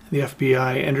 The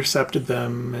FBI intercepted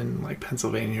them in like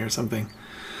Pennsylvania or something,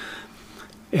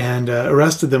 and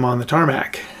arrested them on the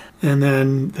tarmac. And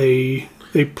then they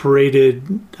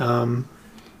paraded.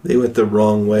 They went the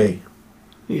wrong way.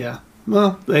 Yeah.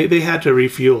 Well, they had to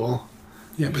refuel.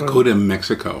 Yeah, but go to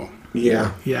Mexico.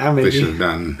 Yeah. Yeah, maybe. They should have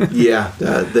done. Yeah,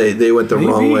 they went the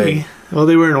wrong way. Well,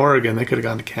 they were in Oregon. They could have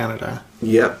gone to Canada.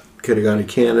 Yep. Could have gone to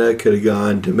Canada. Could have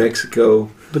gone to Mexico.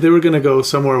 But they were going to go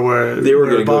somewhere where they were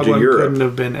going to go to Europe. Couldn't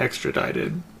have been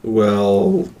extradited.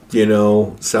 Well,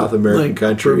 South American like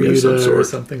country Bermuda of some sort. Or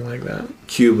something like that.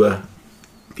 Cuba.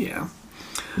 Yeah.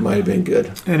 Might have been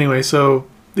good. Anyway, so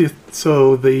the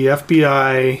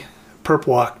FBI perp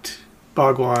walked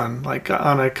Bhagwan like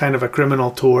on a kind of a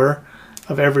criminal tour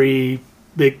of every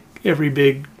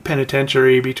big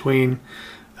penitentiary between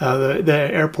the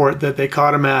airport that they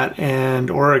caught him at and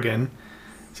Oregon.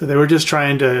 So they were just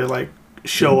trying to like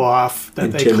show off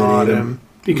that they caught him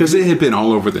because it had been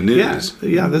all over the news.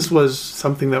 Yeah, this was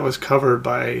something that was covered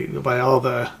by all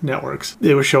the networks.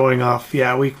 They were showing off.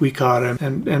 Yeah, we caught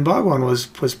him, and Bhagwan was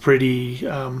pretty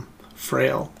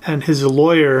frail, and his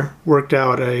lawyer worked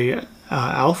out a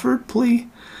Alford plea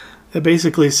that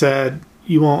basically said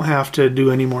you won't have to do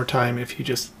any more time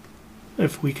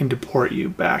if we can deport you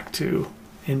back to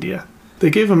India. They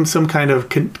gave him some kind of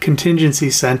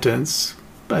contingency sentence.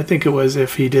 I think it was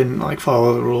if he didn't like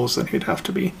follow the rules, then he'd have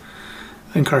to be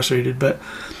incarcerated. But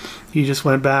he just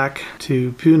went back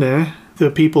to Pune.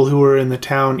 The people who were in the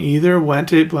town either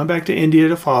went back to India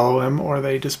to follow him, or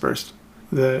they dispersed.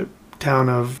 The town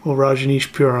of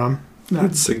Rajneeshpuram.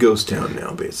 It's a ghost town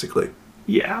now, basically.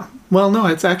 Yeah. Well, no,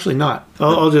 it's actually not.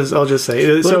 I'll just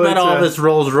say. What about all this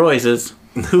Rolls Royces?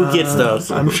 Who gets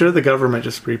those? I'm sure the government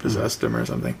just repossessed him or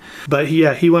something. But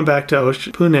he went back to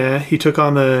Pune. He took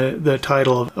on the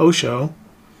title of Osho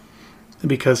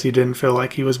because he didn't feel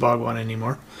like he was Bhagwan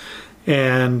anymore.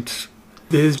 And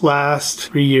his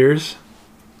last 3 years,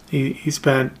 he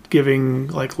spent giving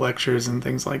like lectures and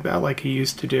things like that, like he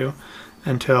used to do,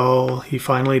 until he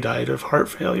finally died of heart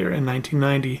failure in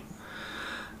 1990.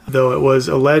 Though it was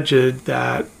alleged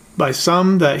that by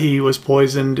some that he was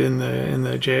poisoned in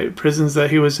the prisons that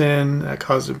he was in, that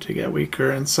caused him to get weaker,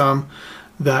 and some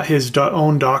that his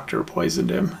own doctor poisoned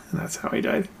him, and that's how he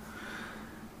died.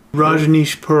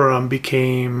 Rajneeshpuram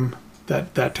became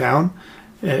that town.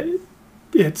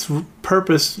 Its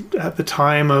purpose at the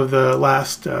time of the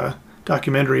last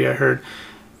documentary I heard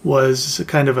was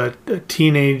kind of a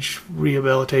teenage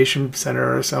rehabilitation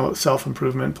center or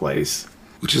self-improvement place.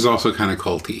 Which is also kind of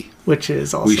culty. Which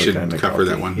is also we should kind of cover culty.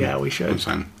 that one. Yeah, we should.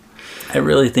 Sometime. I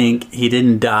really think he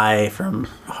didn't die from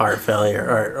heart failure,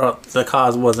 or the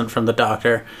cause wasn't from the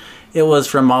doctor. It was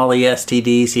from all the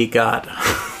STDs he got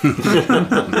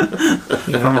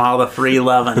from all the free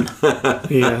loving.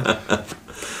 Yeah.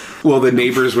 Well, the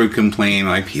neighbors would complain,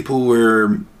 like people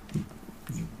were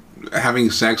having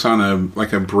sex on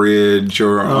a bridge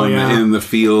or in the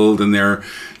field, and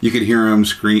you could hear them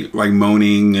scream, like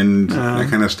moaning and that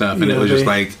kind of stuff, and it was just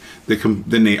like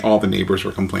all the neighbors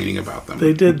were complaining about them.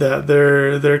 They did that.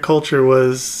 Their culture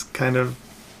was kind of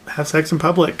have sex in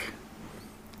public.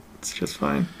 It's just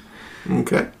fine.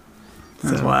 Okay.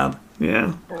 That's wild.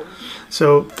 Yeah.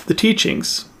 So the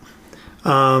teachings,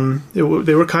 they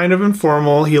were kind of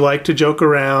informal. He liked to joke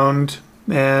around,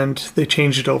 and they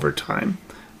changed it over time.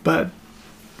 But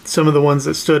some of the ones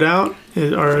that stood out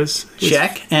are his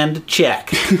check and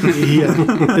check. Yeah,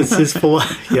 it's his full.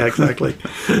 Yeah, exactly.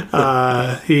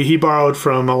 He borrowed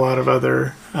from a lot of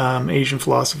other Asian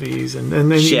philosophies and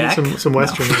then even some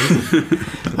Western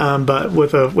ones, but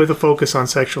with a focus on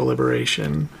sexual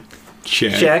liberation.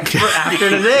 Check for after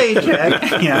today.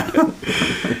 Check. Yeah.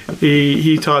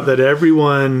 He taught that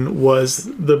everyone was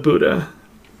the Buddha,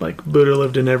 like Buddha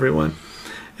lived in everyone.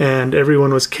 And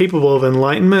everyone was capable of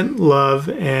enlightenment, love,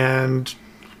 and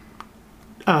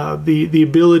the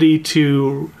ability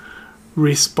to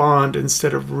respond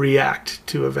instead of react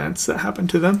to events that happen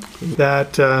to them.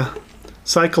 That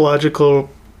psychological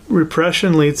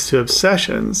repression leads to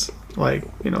obsessions, like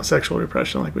sexual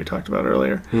repression, like we talked about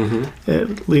earlier. Mm-hmm.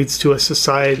 It leads to a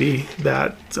society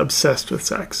that's obsessed with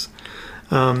sex.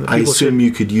 I assume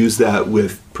you could use that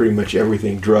with pretty much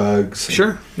everything, drugs.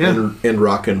 Sure, yeah. And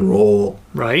rock and roll.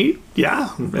 Right?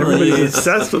 Yeah. Everybody's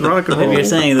obsessed with rock and roll. If you're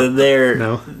saying that they're...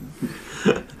 No.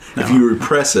 If you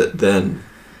repress it, then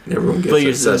everyone gets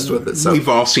obsessed with it. So. We've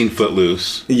all seen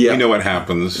Footloose. Yeah. We know what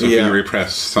happens if you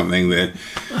repress something that...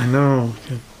 I know.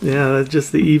 Yeah, that's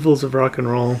just the evils of rock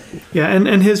and roll. Yeah,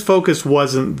 and his focus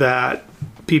wasn't that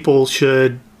people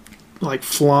should...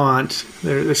 flaunt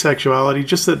their sexuality,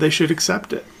 just that they should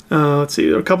accept it. Let's see,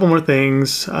 there are a couple more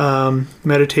things.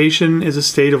 Meditation is a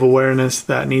state of awareness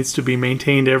that needs to be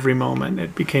maintained every moment.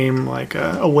 It became like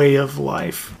a way of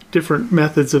life. Different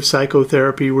methods of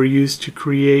psychotherapy were used to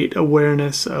create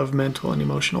awareness of mental and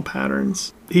emotional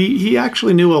patterns. He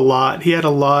actually knew a lot. He had a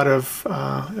lot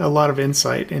of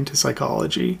insight into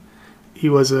psychology. He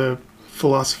was a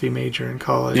philosophy major in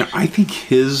college. Yeah, I think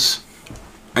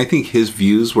his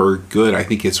views were good. I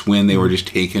think it's when they were just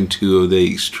taken to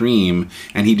the extreme,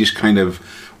 and he just kind of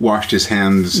washed his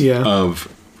hands of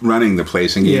running the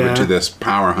place and gave it to this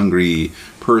power-hungry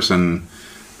person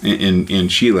in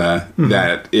Sheila,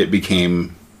 that it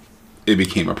became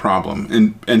a problem.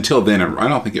 And until then, I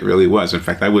don't think it really was. In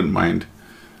fact, I wouldn't mind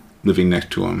living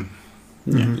next to him.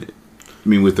 Mm-hmm. I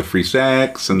mean, with the free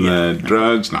sex and the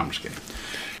drugs. No, I'm just kidding.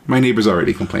 My neighbors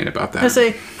already complain about that.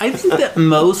 I think that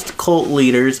most cult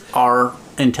leaders are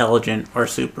intelligent or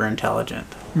super intelligent.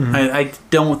 Mm-hmm. I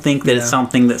don't think that it's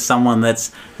something that someone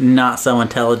that's not so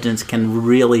intelligent can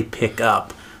really pick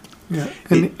up. Yeah,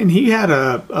 and he had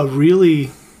a really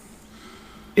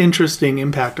interesting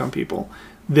impact on people.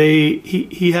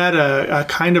 He had a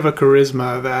kind of a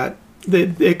charisma that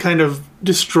it kind of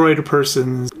destroyed a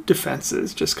person's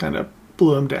defenses, just kind of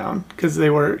blew him down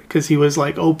because he was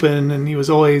like open, and he was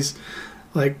always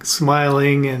like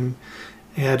smiling, and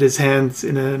he had his hands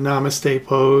in a namaste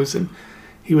pose, and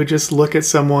he would just look at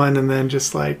someone and then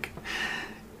just like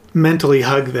mentally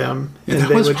hug them, and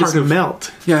they would just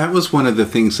melt. Yeah, that was one of the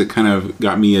things that kind of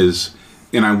got me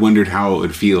and I wondered how it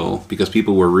would feel, because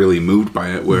people were really moved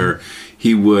by it, where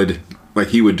he would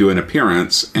do an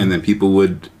appearance, and then people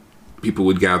would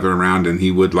gather around, and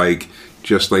he would like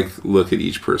just like look at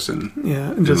each person.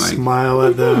 Yeah, and just like, smile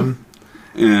at them.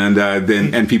 And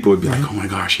then people would be like, "Oh my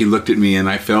gosh, he looked at me, and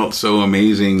I felt so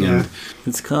amazing." Yeah. And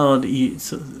It's called.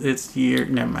 It's your.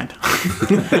 Never mind.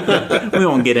 We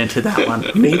won't get into that one.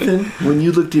 Nathan, when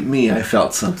you looked at me, I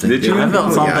felt something. Did you? I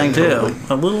felt something too.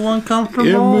 A little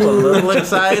uncomfortable, a little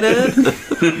excited.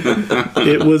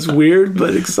 It was weird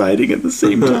but exciting at the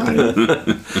same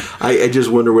time. I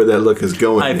just wonder where that look is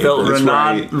going. I felt Nathan.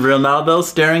 Ronaldo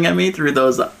staring at me through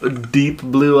those deep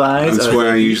blue eyes. That's was why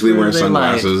I like, usually "Where wear are they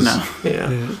sunglasses." No.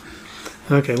 Yeah.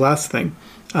 Okay, last thing.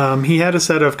 He had a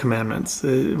set of commandments.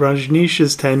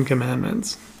 Rajneesh's 10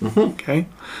 commandments. Okay.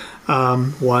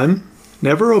 1,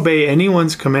 never obey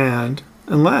anyone's command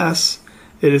unless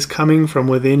it is coming from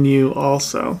within you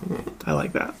also. I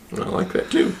like that. I like that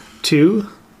too. 2,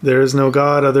 there is no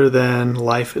God other than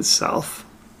life itself.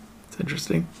 It's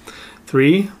interesting.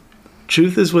 3,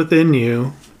 truth is within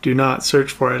you. Do not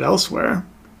search for it elsewhere.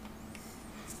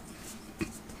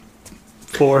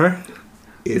 4,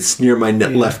 It's near my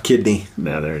left kidney.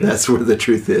 no, there it is. That's where the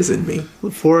truth is in me.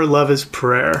 4, love is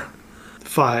prayer.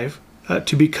 5,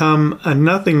 to become a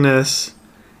nothingness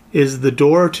is the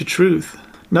door to truth.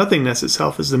 Nothingness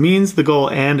itself is the means, the goal,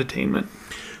 and attainment.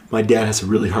 My dad has a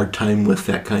really hard time with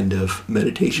that kind of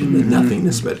meditation, the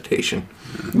nothingness meditation.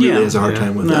 Really Yeah. has a hard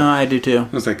time with No, that. I do too.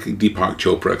 It's like Deepak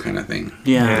Chopra kind of thing.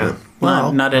 Yeah. Yeah. Well,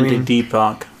 Well, not I into mean,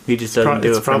 Deepak. He just doesn't do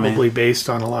It's it for probably me. based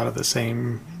on a lot of the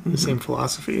same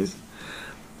philosophies.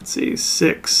 Let's see.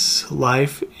 6,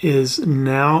 life is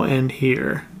now and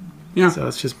here. Yeah. So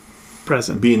it's just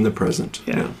present. Being the present.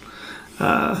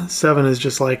 Yeah. 7 is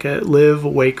just like it. Live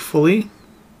wakefully.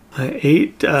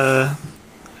 8,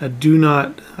 do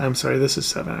not. I'm sorry, this is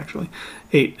 7 actually.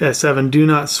 7, do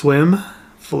not swim,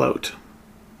 float.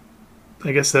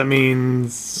 I guess that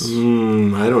means.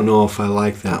 I don't know if I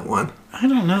like that one. I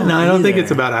don't know. No, I don't think either.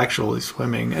 it's about actually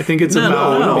swimming. I think it's No,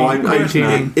 about no,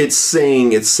 maintaining. It's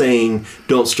saying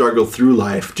don't struggle through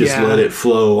life. Just Yeah. let it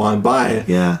flow on by.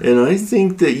 Yeah. And I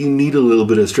think that you need a little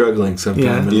bit of struggling sometime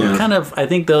Yeah. in Yeah. life. Kind of. I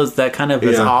think that kind of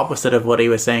is Yeah. opposite of what he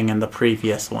was saying in the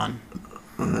previous one.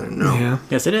 No. Yeah.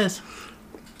 Yes, it is.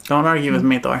 Don't argue with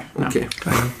me, Thor. No. Okay.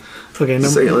 Okay.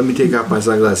 Say, let me take off my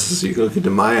sunglasses so you can look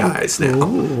into my eyes now.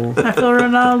 Ooh. I feel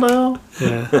Ronaldo.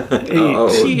 Yeah.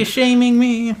 8. She is shaming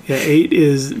me. Yeah. 8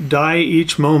 is die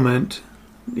each moment.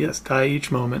 Yes, die each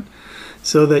moment,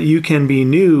 so that you can be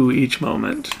new each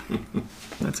moment.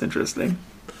 That's interesting.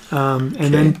 And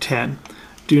then 10.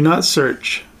 Do not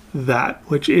search. That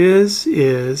which is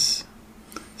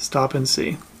stop and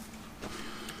see.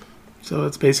 So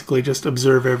it's basically just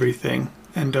observe everything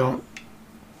and don't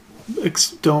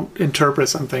interpret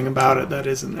something about it that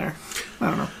isn't there. I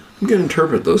don't know. I'm going to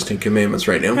interpret those 10 commandments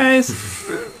right now. Guys,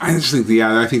 I just think,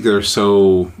 I think they're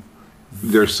so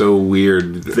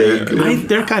weird. Vague.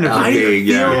 They're kind of I vague,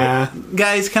 feel, yeah.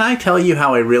 guys, can I tell you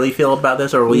how I really feel about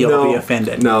this, or will you all be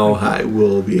offended? No, I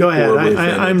will be. Go ahead. horribly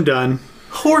offended. I'm done.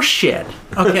 Horseshit.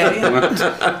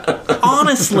 Okay.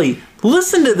 Honestly,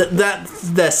 listen to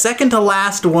the second to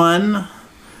last one.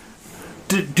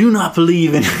 Do not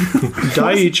believe in.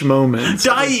 Die each moment.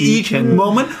 so Die that you each can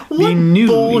moment. What new each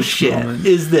bullshit moment.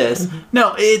 is this?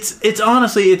 No, it's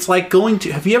honestly, it's like going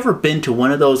to. Have you ever been to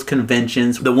one of those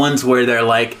conventions? The ones where they're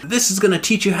like, this is going to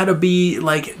teach you how to be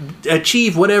like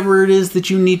achieve whatever it is that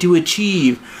you need to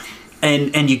achieve.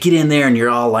 And you get in there and you're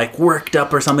all like worked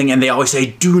up or something, and they always say,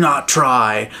 "Do not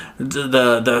try." That's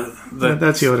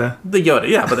Yoda. The Yoda,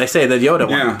 yeah, but they say the Yoda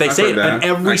one. Yeah, They I've say heard it that in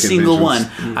every at single one.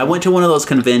 conventions. I went to one of those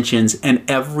conventions, and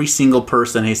every single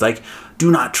person, he's like,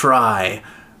 "Do not try,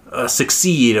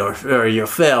 succeed, or you'll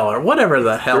fail, or whatever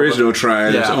the hell." There is no try.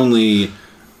 There's Yeah. only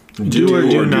Do or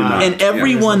do not. And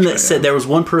everyone that said, there was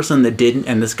one person that didn't,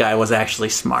 and this guy was actually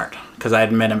smart, because I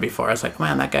had met him before. I was like,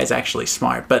 man, that guy's actually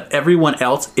smart. But everyone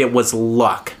else, it was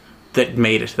luck that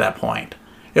made it to that point.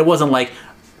 It wasn't like,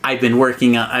 I've been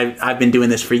working on, I've been doing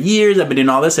this for years, I've been doing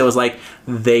all this. It was like,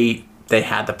 they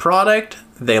had the product,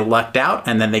 they lucked out,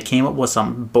 and then they came up with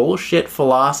some bullshit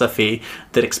philosophy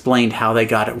that explained how they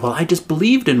got it. Well, I just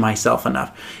believed in myself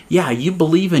enough. Yeah, you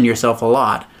believe in yourself a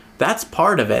lot. That's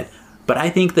part of it. But I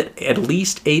think that at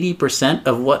least 80%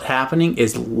 of what's happening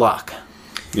is luck.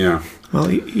 Yeah. Well,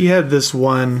 he had this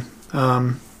one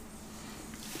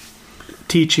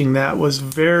teaching that was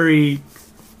very,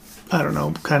 I don't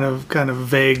know, kind of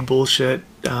vague bullshit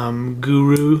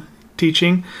guru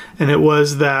teaching, and it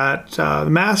was that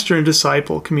master and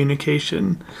disciple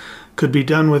communication could be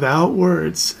done without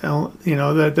words. You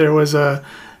know, that there was a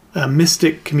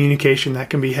mystic communication that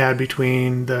can be had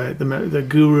between the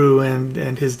guru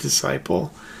and his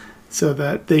disciple, so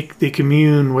that they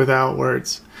commune without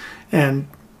words. And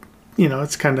you know,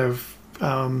 it's kind of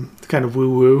kind of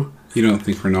woo-woo. You don't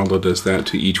think Ronaldo does that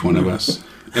to each one of us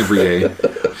every day?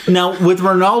 Now, with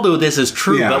Ronaldo, this is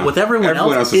true, Yeah. but with everyone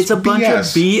else, is it's a bunch of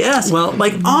BS. Well,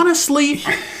 like, honestly,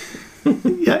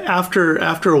 Yeah, after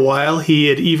a while, he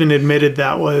had even admitted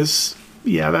that wasn't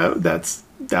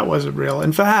real.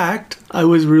 In fact, I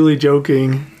was really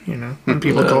joking, when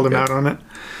people called him out on it.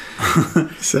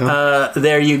 So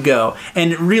there you go.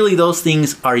 And really, those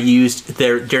things are used.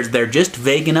 They're just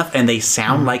vague enough, and they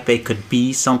sound like they could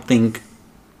be something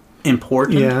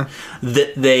important. Yeah.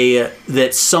 That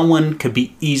someone could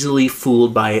be easily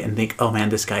fooled by it and think, "Oh man,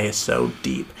 this guy is so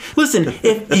deep." Listen,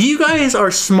 if you guys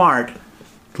are smart,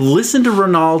 listen to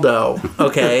Ronaldo.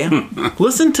 Okay,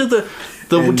 listen to the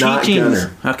And not teachings.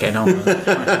 Gunner. Okay, no,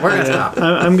 we're gonna stop.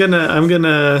 I'm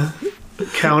gonna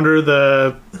counter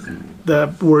the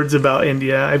words about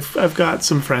India. I've got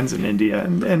some friends in India,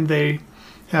 and they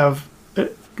have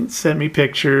sent me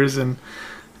pictures and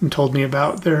told me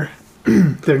about their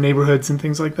their neighborhoods and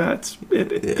things like that.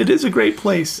 It is a great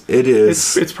place. It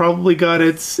is. It's probably got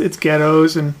its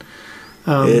ghettos and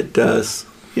It does.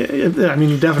 yeah. It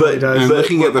definitely But- does. And But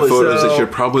looking at the what was- photos, so- they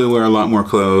should probably wear a lot more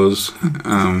clothes.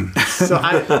 So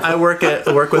I work with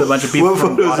a bunch of people What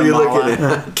from photos are you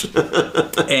Guatemala. looking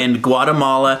at? And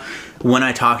Guatemala, when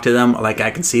I talk to them, like I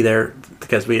can see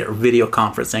because we are video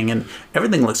conferencing and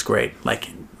everything looks great. Like,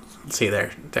 see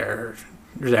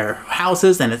their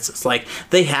houses, and it's like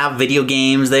they have video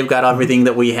games, they've got everything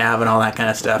that we have and all that kind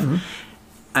of stuff.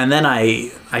 And then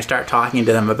I start talking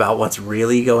to them about what's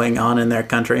really going on in their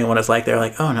country and what it's like. They're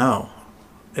like, oh no,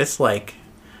 it's like,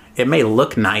 it may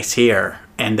look nice here,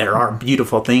 and there are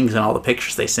beautiful things, and all the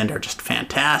pictures they send are just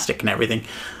fantastic and everything.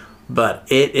 But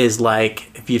it is like,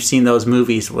 if you've seen those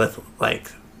movies with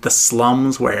like the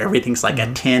slums where everything's like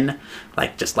a tin,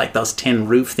 like just like those tin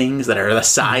roof things that are the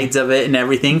sides of it and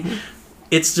everything.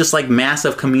 It's just like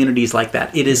massive communities like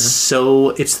that. It is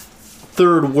it's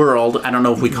third world. I don't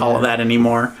know if we call it that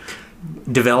anymore.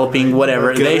 Developing,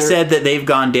 whatever. Gunner- They said that they've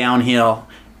gone downhill,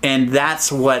 and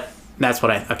that's what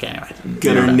I. Okay, anyway.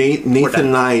 Gunner, We're Nathan done.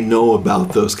 and I know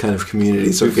about those kind of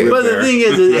communities. Okay. But the there. thing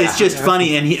is, it's just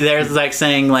funny, and there's like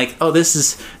saying like, "Oh,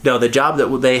 the job that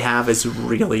they have is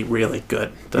really, really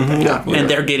good," that they have. Yeah. And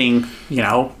they're getting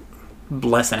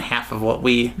less than half of what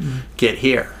we get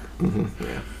here.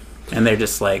 And they're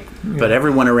just like, but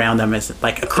everyone around them is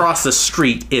like across the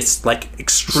street. It's like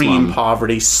extreme Slum.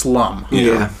 poverty slum.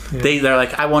 Yeah. They're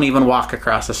like, I won't even walk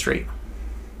across the street.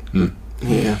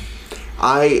 Yeah.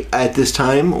 At this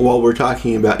time, while we're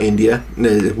talking about India,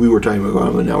 we were talking about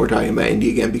Guatemala, now we're talking about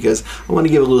India again, because I want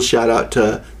to give a little shout out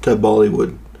to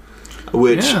Bollywood,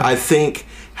 which Yeah. I think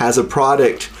has a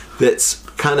product that's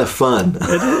kind of fun.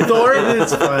 Thor,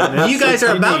 It's fun. you guys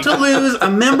are about to lose a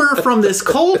member from this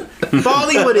cult.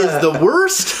 Bollywood is the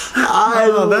worst.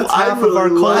 That's half of our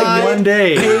cult in one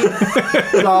day.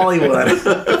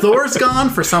 Bollywood. Thor's gone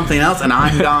for something else, and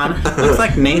I'm gone. Looks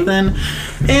like Nathan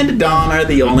and Dawn are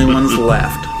the only ones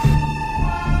left.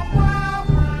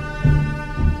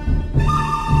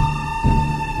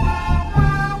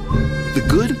 The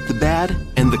good, the bad,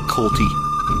 and the culty.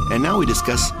 And now we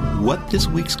discuss what this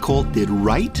week's cult did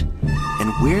right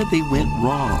and where they went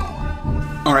wrong.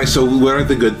 All right, so what are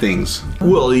the good things?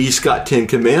 Well, he's got 10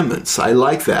 commandments. I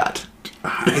like that.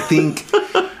 I think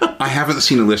I haven't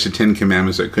seen a list of 10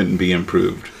 commandments that couldn't be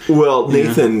improved. Well,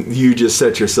 Nathan, you just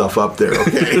set yourself up there,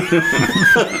 okay?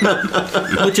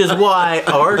 Which is why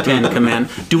our 10 command.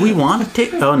 Do we want to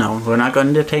take? Oh no, we're not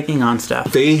going to taking on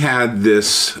stuff. They had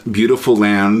this beautiful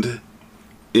land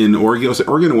in Oregon. Was it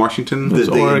Oregon or Washington?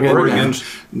 Oregon.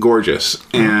 Gorgeous.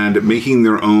 And making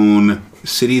their own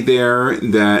city there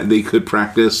that they could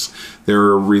practice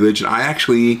their religion. I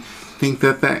actually think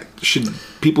that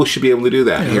people should be able to do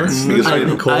that here. Because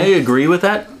I agree with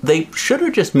that. They should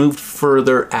have just moved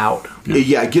further out.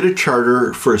 Yeah, get a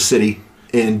charter for a city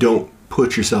and don't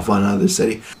put yourself on another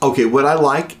city. Okay, what I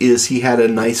like is he had a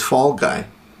nice fall guy.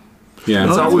 yeah,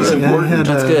 It's always good. important. Yeah,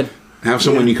 That's good. have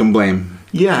someone you can blame.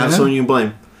 Yeah, have someone you can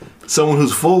blame. Someone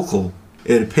who's vocal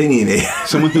and opinionated.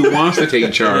 Someone who wants to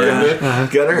take charge.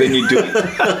 Gunner? Then you do it.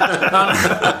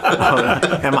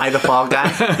 Am I the fall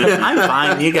guy? I'm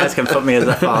fine. You guys can put me as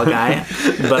a fall guy.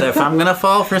 But if I'm going to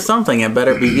fall for something, it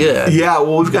better be good. Yeah,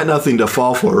 well, we've got nothing to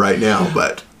fall for right now,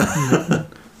 but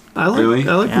I like Really?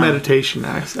 the Yeah. meditation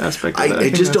aspect of it. I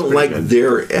think just that's don't pretty like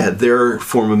good. their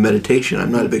form of meditation.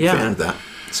 I'm not a big Yeah. fan of that.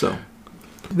 So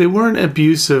They weren't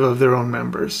abusive of their own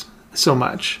members so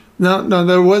much. No,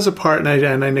 there was a part,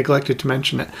 and I neglected to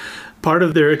mention it. Part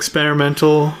of their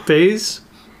experimental phase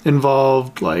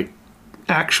involved like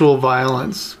actual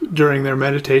violence during their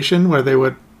meditation, where they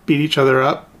would beat each other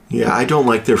up Yeah, I don't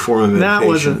like their form of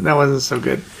meditation. That wasn't so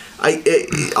good.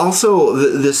 Also,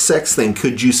 the sex thing,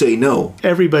 could you say no?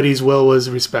 Everybody's will was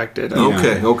respected.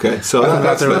 Okay. So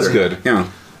That's better. good. Yeah.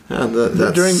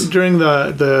 During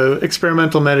the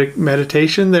experimental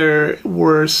meditation, there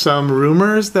were some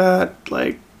rumors that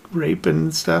like rape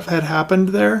and stuff had happened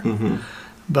there,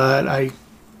 but I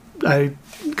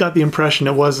got the impression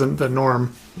it wasn't the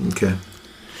norm. Okay.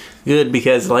 Good,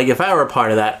 because like if I were a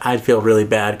part of that, I'd feel really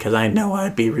bad because I know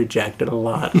I'd be rejected a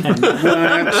lot. And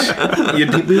What?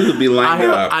 You'd be lined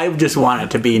up. I just want it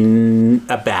to be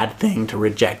a bad thing to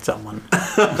reject someone.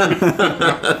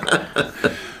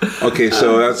 Okay,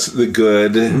 so that's the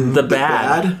good. The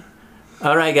bad.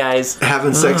 All right, guys.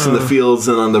 Having sex in the fields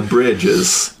and on the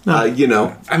bridges. You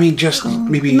know. I mean, just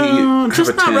maybe No, have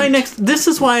just a not tent. right next. This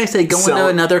is why I say go Sell into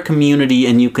it. another community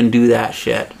and you can do that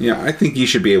shit. Yeah, I think you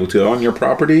should be able to on your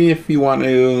property if you want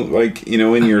to, like, in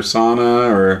your sauna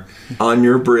or On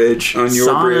your bridge. on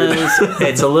your bridge. Saunas,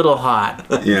 it's a little hot.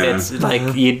 Yeah. It's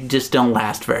like you just don't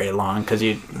last very long because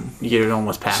you'd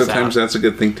almost pass Sometimes out. that's a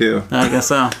good thing too. I guess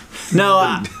so. No,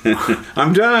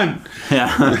 I'm done.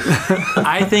 yeah.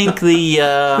 I think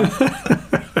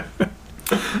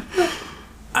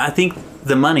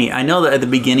the money. I know that at the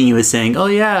beginning he was saying, "Oh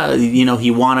yeah,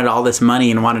 he wanted all this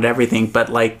money and wanted everything," but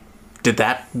like, did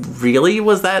that really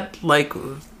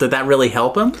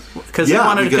help him? Because he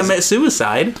wanted to commit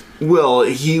suicide. Well,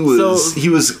 he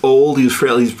was old, he was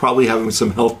frail, he was probably having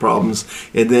some health problems,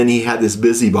 and then he had this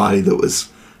busybody that was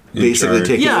basically charge.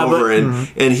 taking Yeah, over, but-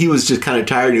 and he was just kind of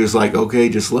tired. He was like, okay,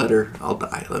 just let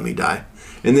me die.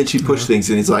 And then she pushed things,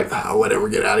 and he's like, whatever,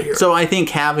 get out of here. So I think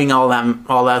having all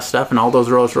that stuff and all those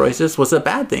Rolls Royces was a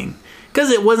bad thing because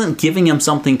it wasn't giving him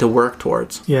something to work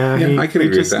towards. Yeah, I could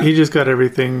agree with that. He just got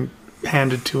everything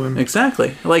handed to him.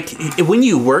 Exactly. Like when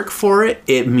you work for it,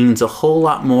 it means a whole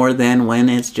lot more than when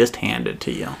it's just handed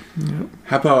to you.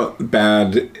 How about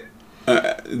bad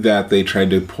that they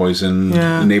tried to poison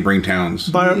neighboring towns?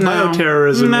 Bioterrorism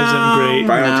isn't great.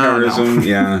 Bioterrorism,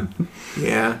 yeah.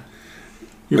 Yeah.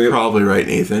 You're probably right,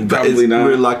 Nathan. But Probably not.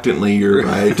 Reluctantly, you're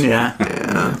right. Yeah.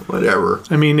 Yeah, whatever.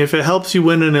 I mean, if it helps you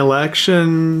win an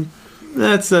election,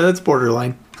 that's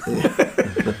borderline.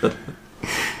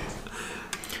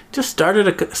 Just start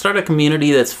a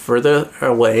community that's further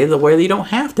away, the way you don't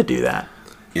have to do that.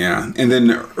 Yeah, and then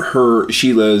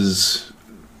Sheila's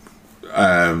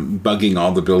bugging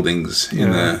all the buildings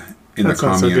in the That's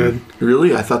not so commune. good.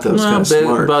 Really? I thought that was kind of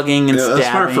smart. Bugging and Yeah, stabbing. that's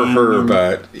smart for her, and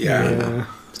but yeah. Yeah.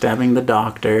 stabbing the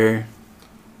doctor.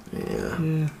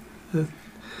 Yeah.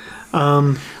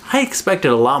 I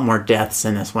expected a lot more deaths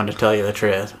in this one, to tell you the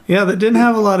truth. Yeah, that didn't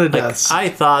have a lot of Like, deaths. I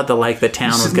thought that the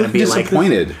town was going to be like.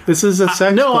 disappointed. This is a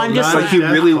sex no, cult, I'm just not Like a he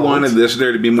death really cult. wanted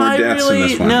there to be more deaths in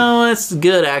this one. No, it's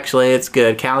good actually. It's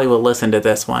good. Callie will listen to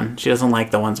this one. She doesn't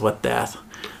like the ones with death,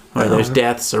 where there's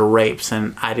deaths or rapes,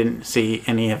 and I didn't see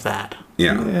any of that.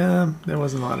 Yeah. Yeah, there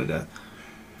wasn't a lot of death.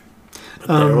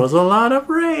 But there was a lot of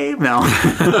rape. No.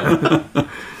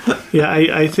 Yeah,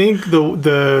 I think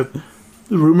the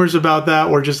rumors about that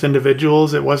were just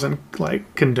individuals. It wasn't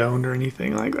like condoned or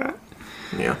anything like that.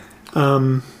 Yeah.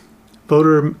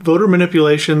 Voter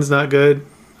manipulation's not good.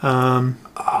 I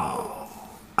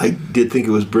did think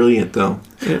it was brilliant, though.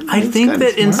 I think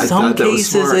that in I some thought that was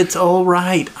cases smart. it's all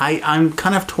right. I'm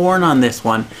kind of torn on this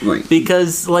one. Right.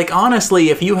 Because, honestly,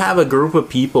 if you have a group of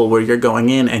people where you're going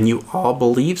in and you all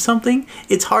believe something,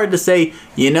 it's hard to say,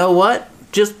 you know what?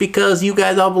 Just because you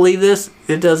guys all believe this,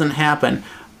 it doesn't happen.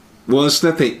 Well, it's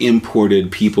that they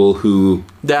imported people who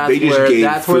That's they just where gave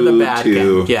the food bad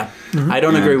to. guy. Yeah. I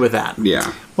don't agree with that.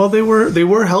 Yeah. Well, they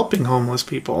were helping homeless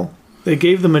people. They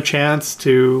gave them a chance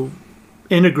to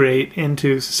integrate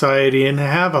into society and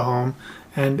have a home,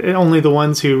 and only the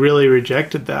ones who really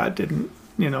rejected that it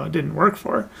didn't work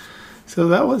for. So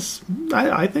that was,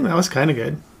 I think that was kind of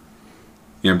good.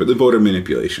 Yeah, but the voter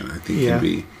manipulation, I think, Yeah. can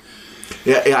be.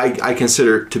 Yeah, I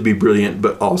consider it to be brilliant,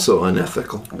 but also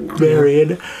unethical.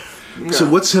 Varied. So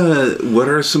what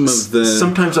are some of the?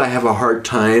 Sometimes I have a hard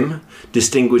time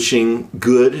distinguishing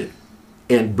good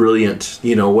and brilliant.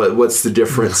 What's the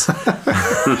difference?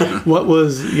 What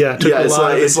was took Yeah, a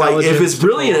lot of it's like if intelligence it's to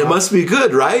brilliant, pull it off. must be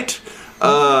good, right?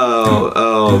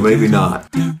 Oh, maybe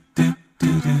not.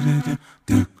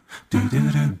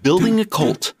 Building a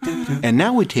cult. And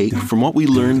now we take from what we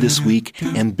learned this week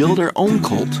and build our own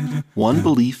cult, one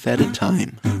belief at a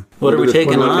time. What are we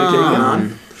taking What are we taking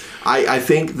on? I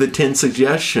think the 10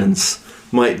 suggestions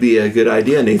might be a good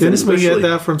idea, Nathan. Didn't we get especially.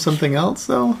 that from something else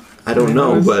though? I don't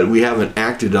know, but we haven't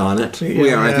acted on it.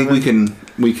 Yeah, I think we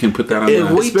can put that on If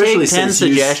the... we Especially take 10 since you-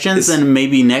 suggestions, then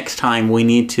maybe next time we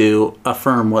need to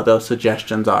affirm what those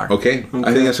suggestions are. Okay,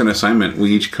 I think that's an assignment.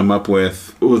 We each come up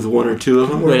with... With one or two of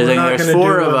them. Wait a We're second, not there's going to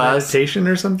 4 do of a us. meditation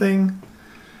or something.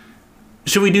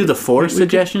 Should we do the 4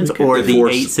 suggestions we could- or The the 4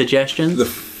 8 suggestions?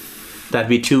 The That'd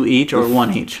be 2 each or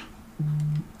 1 each?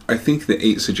 I think the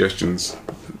 8 suggestions.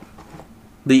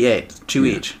 The 8, 2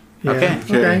 each. Yeah.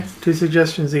 Okay. 2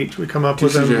 suggestions each. We come up Two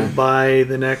with them suggestions. by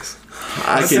the next.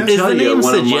 I can Is tell the you name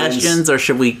one of mine's- suggestions, or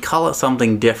should we call it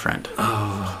something different?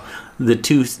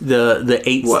 The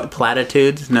 8 What?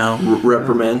 platitudes? No.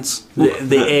 reprimands.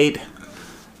 The 8.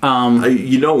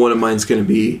 You know, one of mine's going to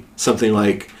be something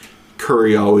like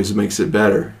curry always makes it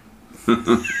better.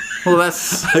 Well,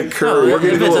 that's. Curry. Well,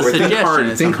 if it's a Think suggestion, hard,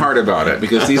 it's think hard about it,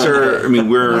 because these are... I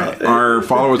mean, our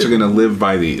followers are going to live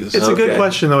by these. It's a good Okay.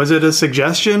 question, though. Is it a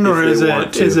suggestion or If is they it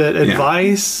want to. is it Yeah.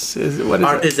 advice? What is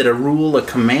it? Is it a rule, a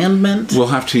commandment? We'll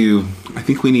have to... I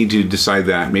think we need to decide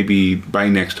that maybe by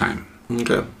next time.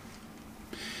 Okay.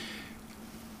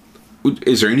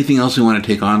 Is there anything else we want to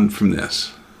take on from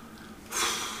this?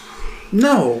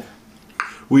 No.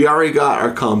 We already got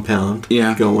our compound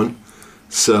going.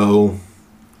 So,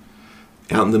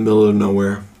 out in the middle of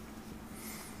nowhere.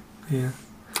 Yeah.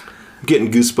 I'm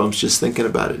getting goosebumps just thinking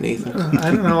about it, Nathan.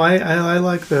 I don't know. I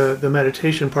like the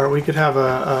meditation part. We could have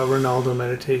a Ronaldo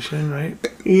meditation, right?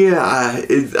 Yeah,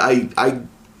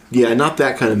 yeah, not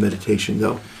that kind of meditation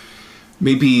though.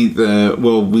 Maybe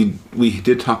we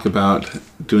did talk about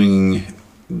doing...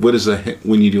 What is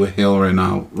when you do a Hail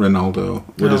Ronaldo?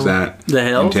 What does that The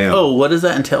hell? entail? Oh, what does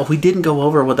that entail? We didn't go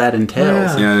over what that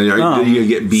entails. Yeah, you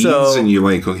get beads so- and you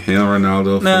like Hail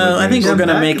Ronaldo. No, I think we're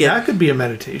gonna make it. That could be a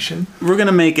meditation. We're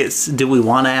gonna make it. Do we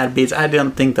want to add beads? I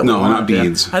don't think that. No, we want not to.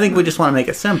 beads. I think we just want to make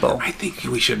it simple. I think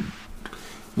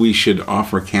we should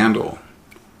offer a candle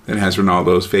that has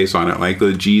Ronaldo's face on it, like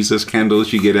the Jesus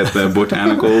candles you get at the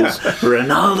botanicals.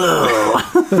 Ronaldo.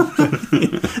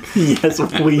 Yes,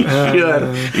 we should.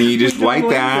 And you just light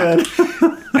that.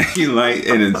 You light,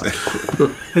 and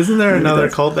it's... Isn't there another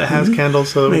cult that has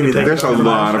candles? So that we Maybe can take There's a them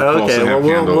lot of cults Okay, that have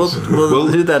well, candles.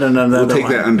 we'll do that in another We'll take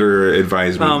one. that under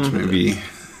advisement, maybe.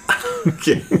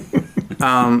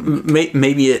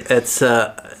 Maybe it's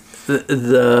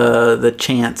the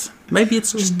chant. Maybe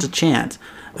it's just a chant.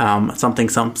 Something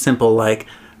simple like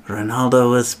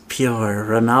Ronaldo is pure.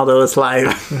 Ronaldo is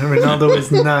life. Ronaldo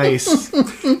is nice.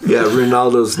 Yeah,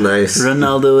 Ronaldo's nice.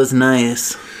 Ronaldo is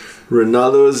nice.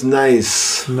 Ronaldo is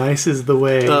nice. Nice is the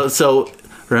way. So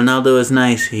Ronaldo is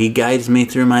nice. He guides me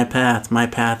through my path. My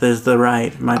path is the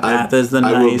right. My path is the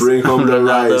nice. I will bring home the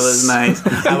Ronaldo rice. is nice.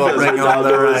 I will bring home the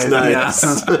Ronaldo rice. is nice.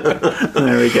 Yeah.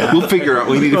 There we go. We'll figure out.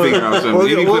 We need to figure out something. We'll-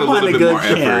 Maybe we'll put a find little a bit good more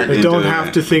chant. effort I into don't it.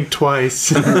 have to think twice.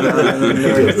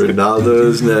 Ronaldo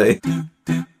is nice.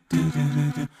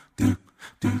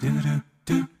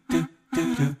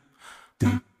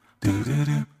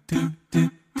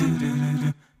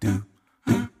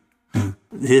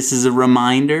 This is a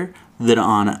reminder that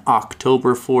on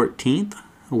October 14th,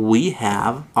 we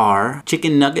have our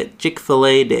Chicken Nugget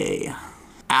Chick-fil-A Day.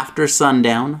 After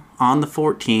sundown on the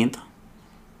 14th,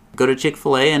 go to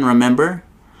Chick-fil-A and remember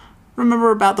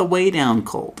about the Way Down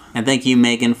cult. And thank you,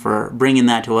 Megan, for bringing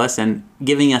that to us and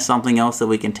giving us something else that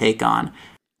we can take on.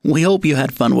 We hope you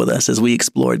had fun with us as we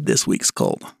explored this week's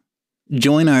cult.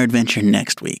 Join our adventure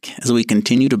next week as we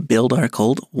continue to build our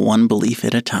cult one belief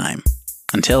at a time.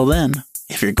 Until then,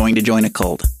 if you're going to join a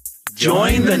cult,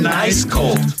 join the nice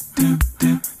cult.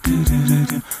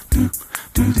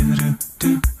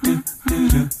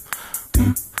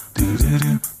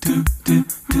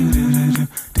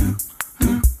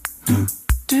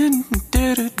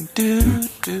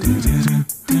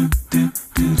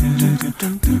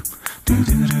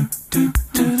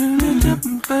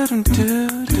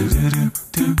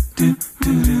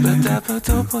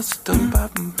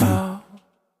 Ba-da-ba-da-ba-da-ba-ba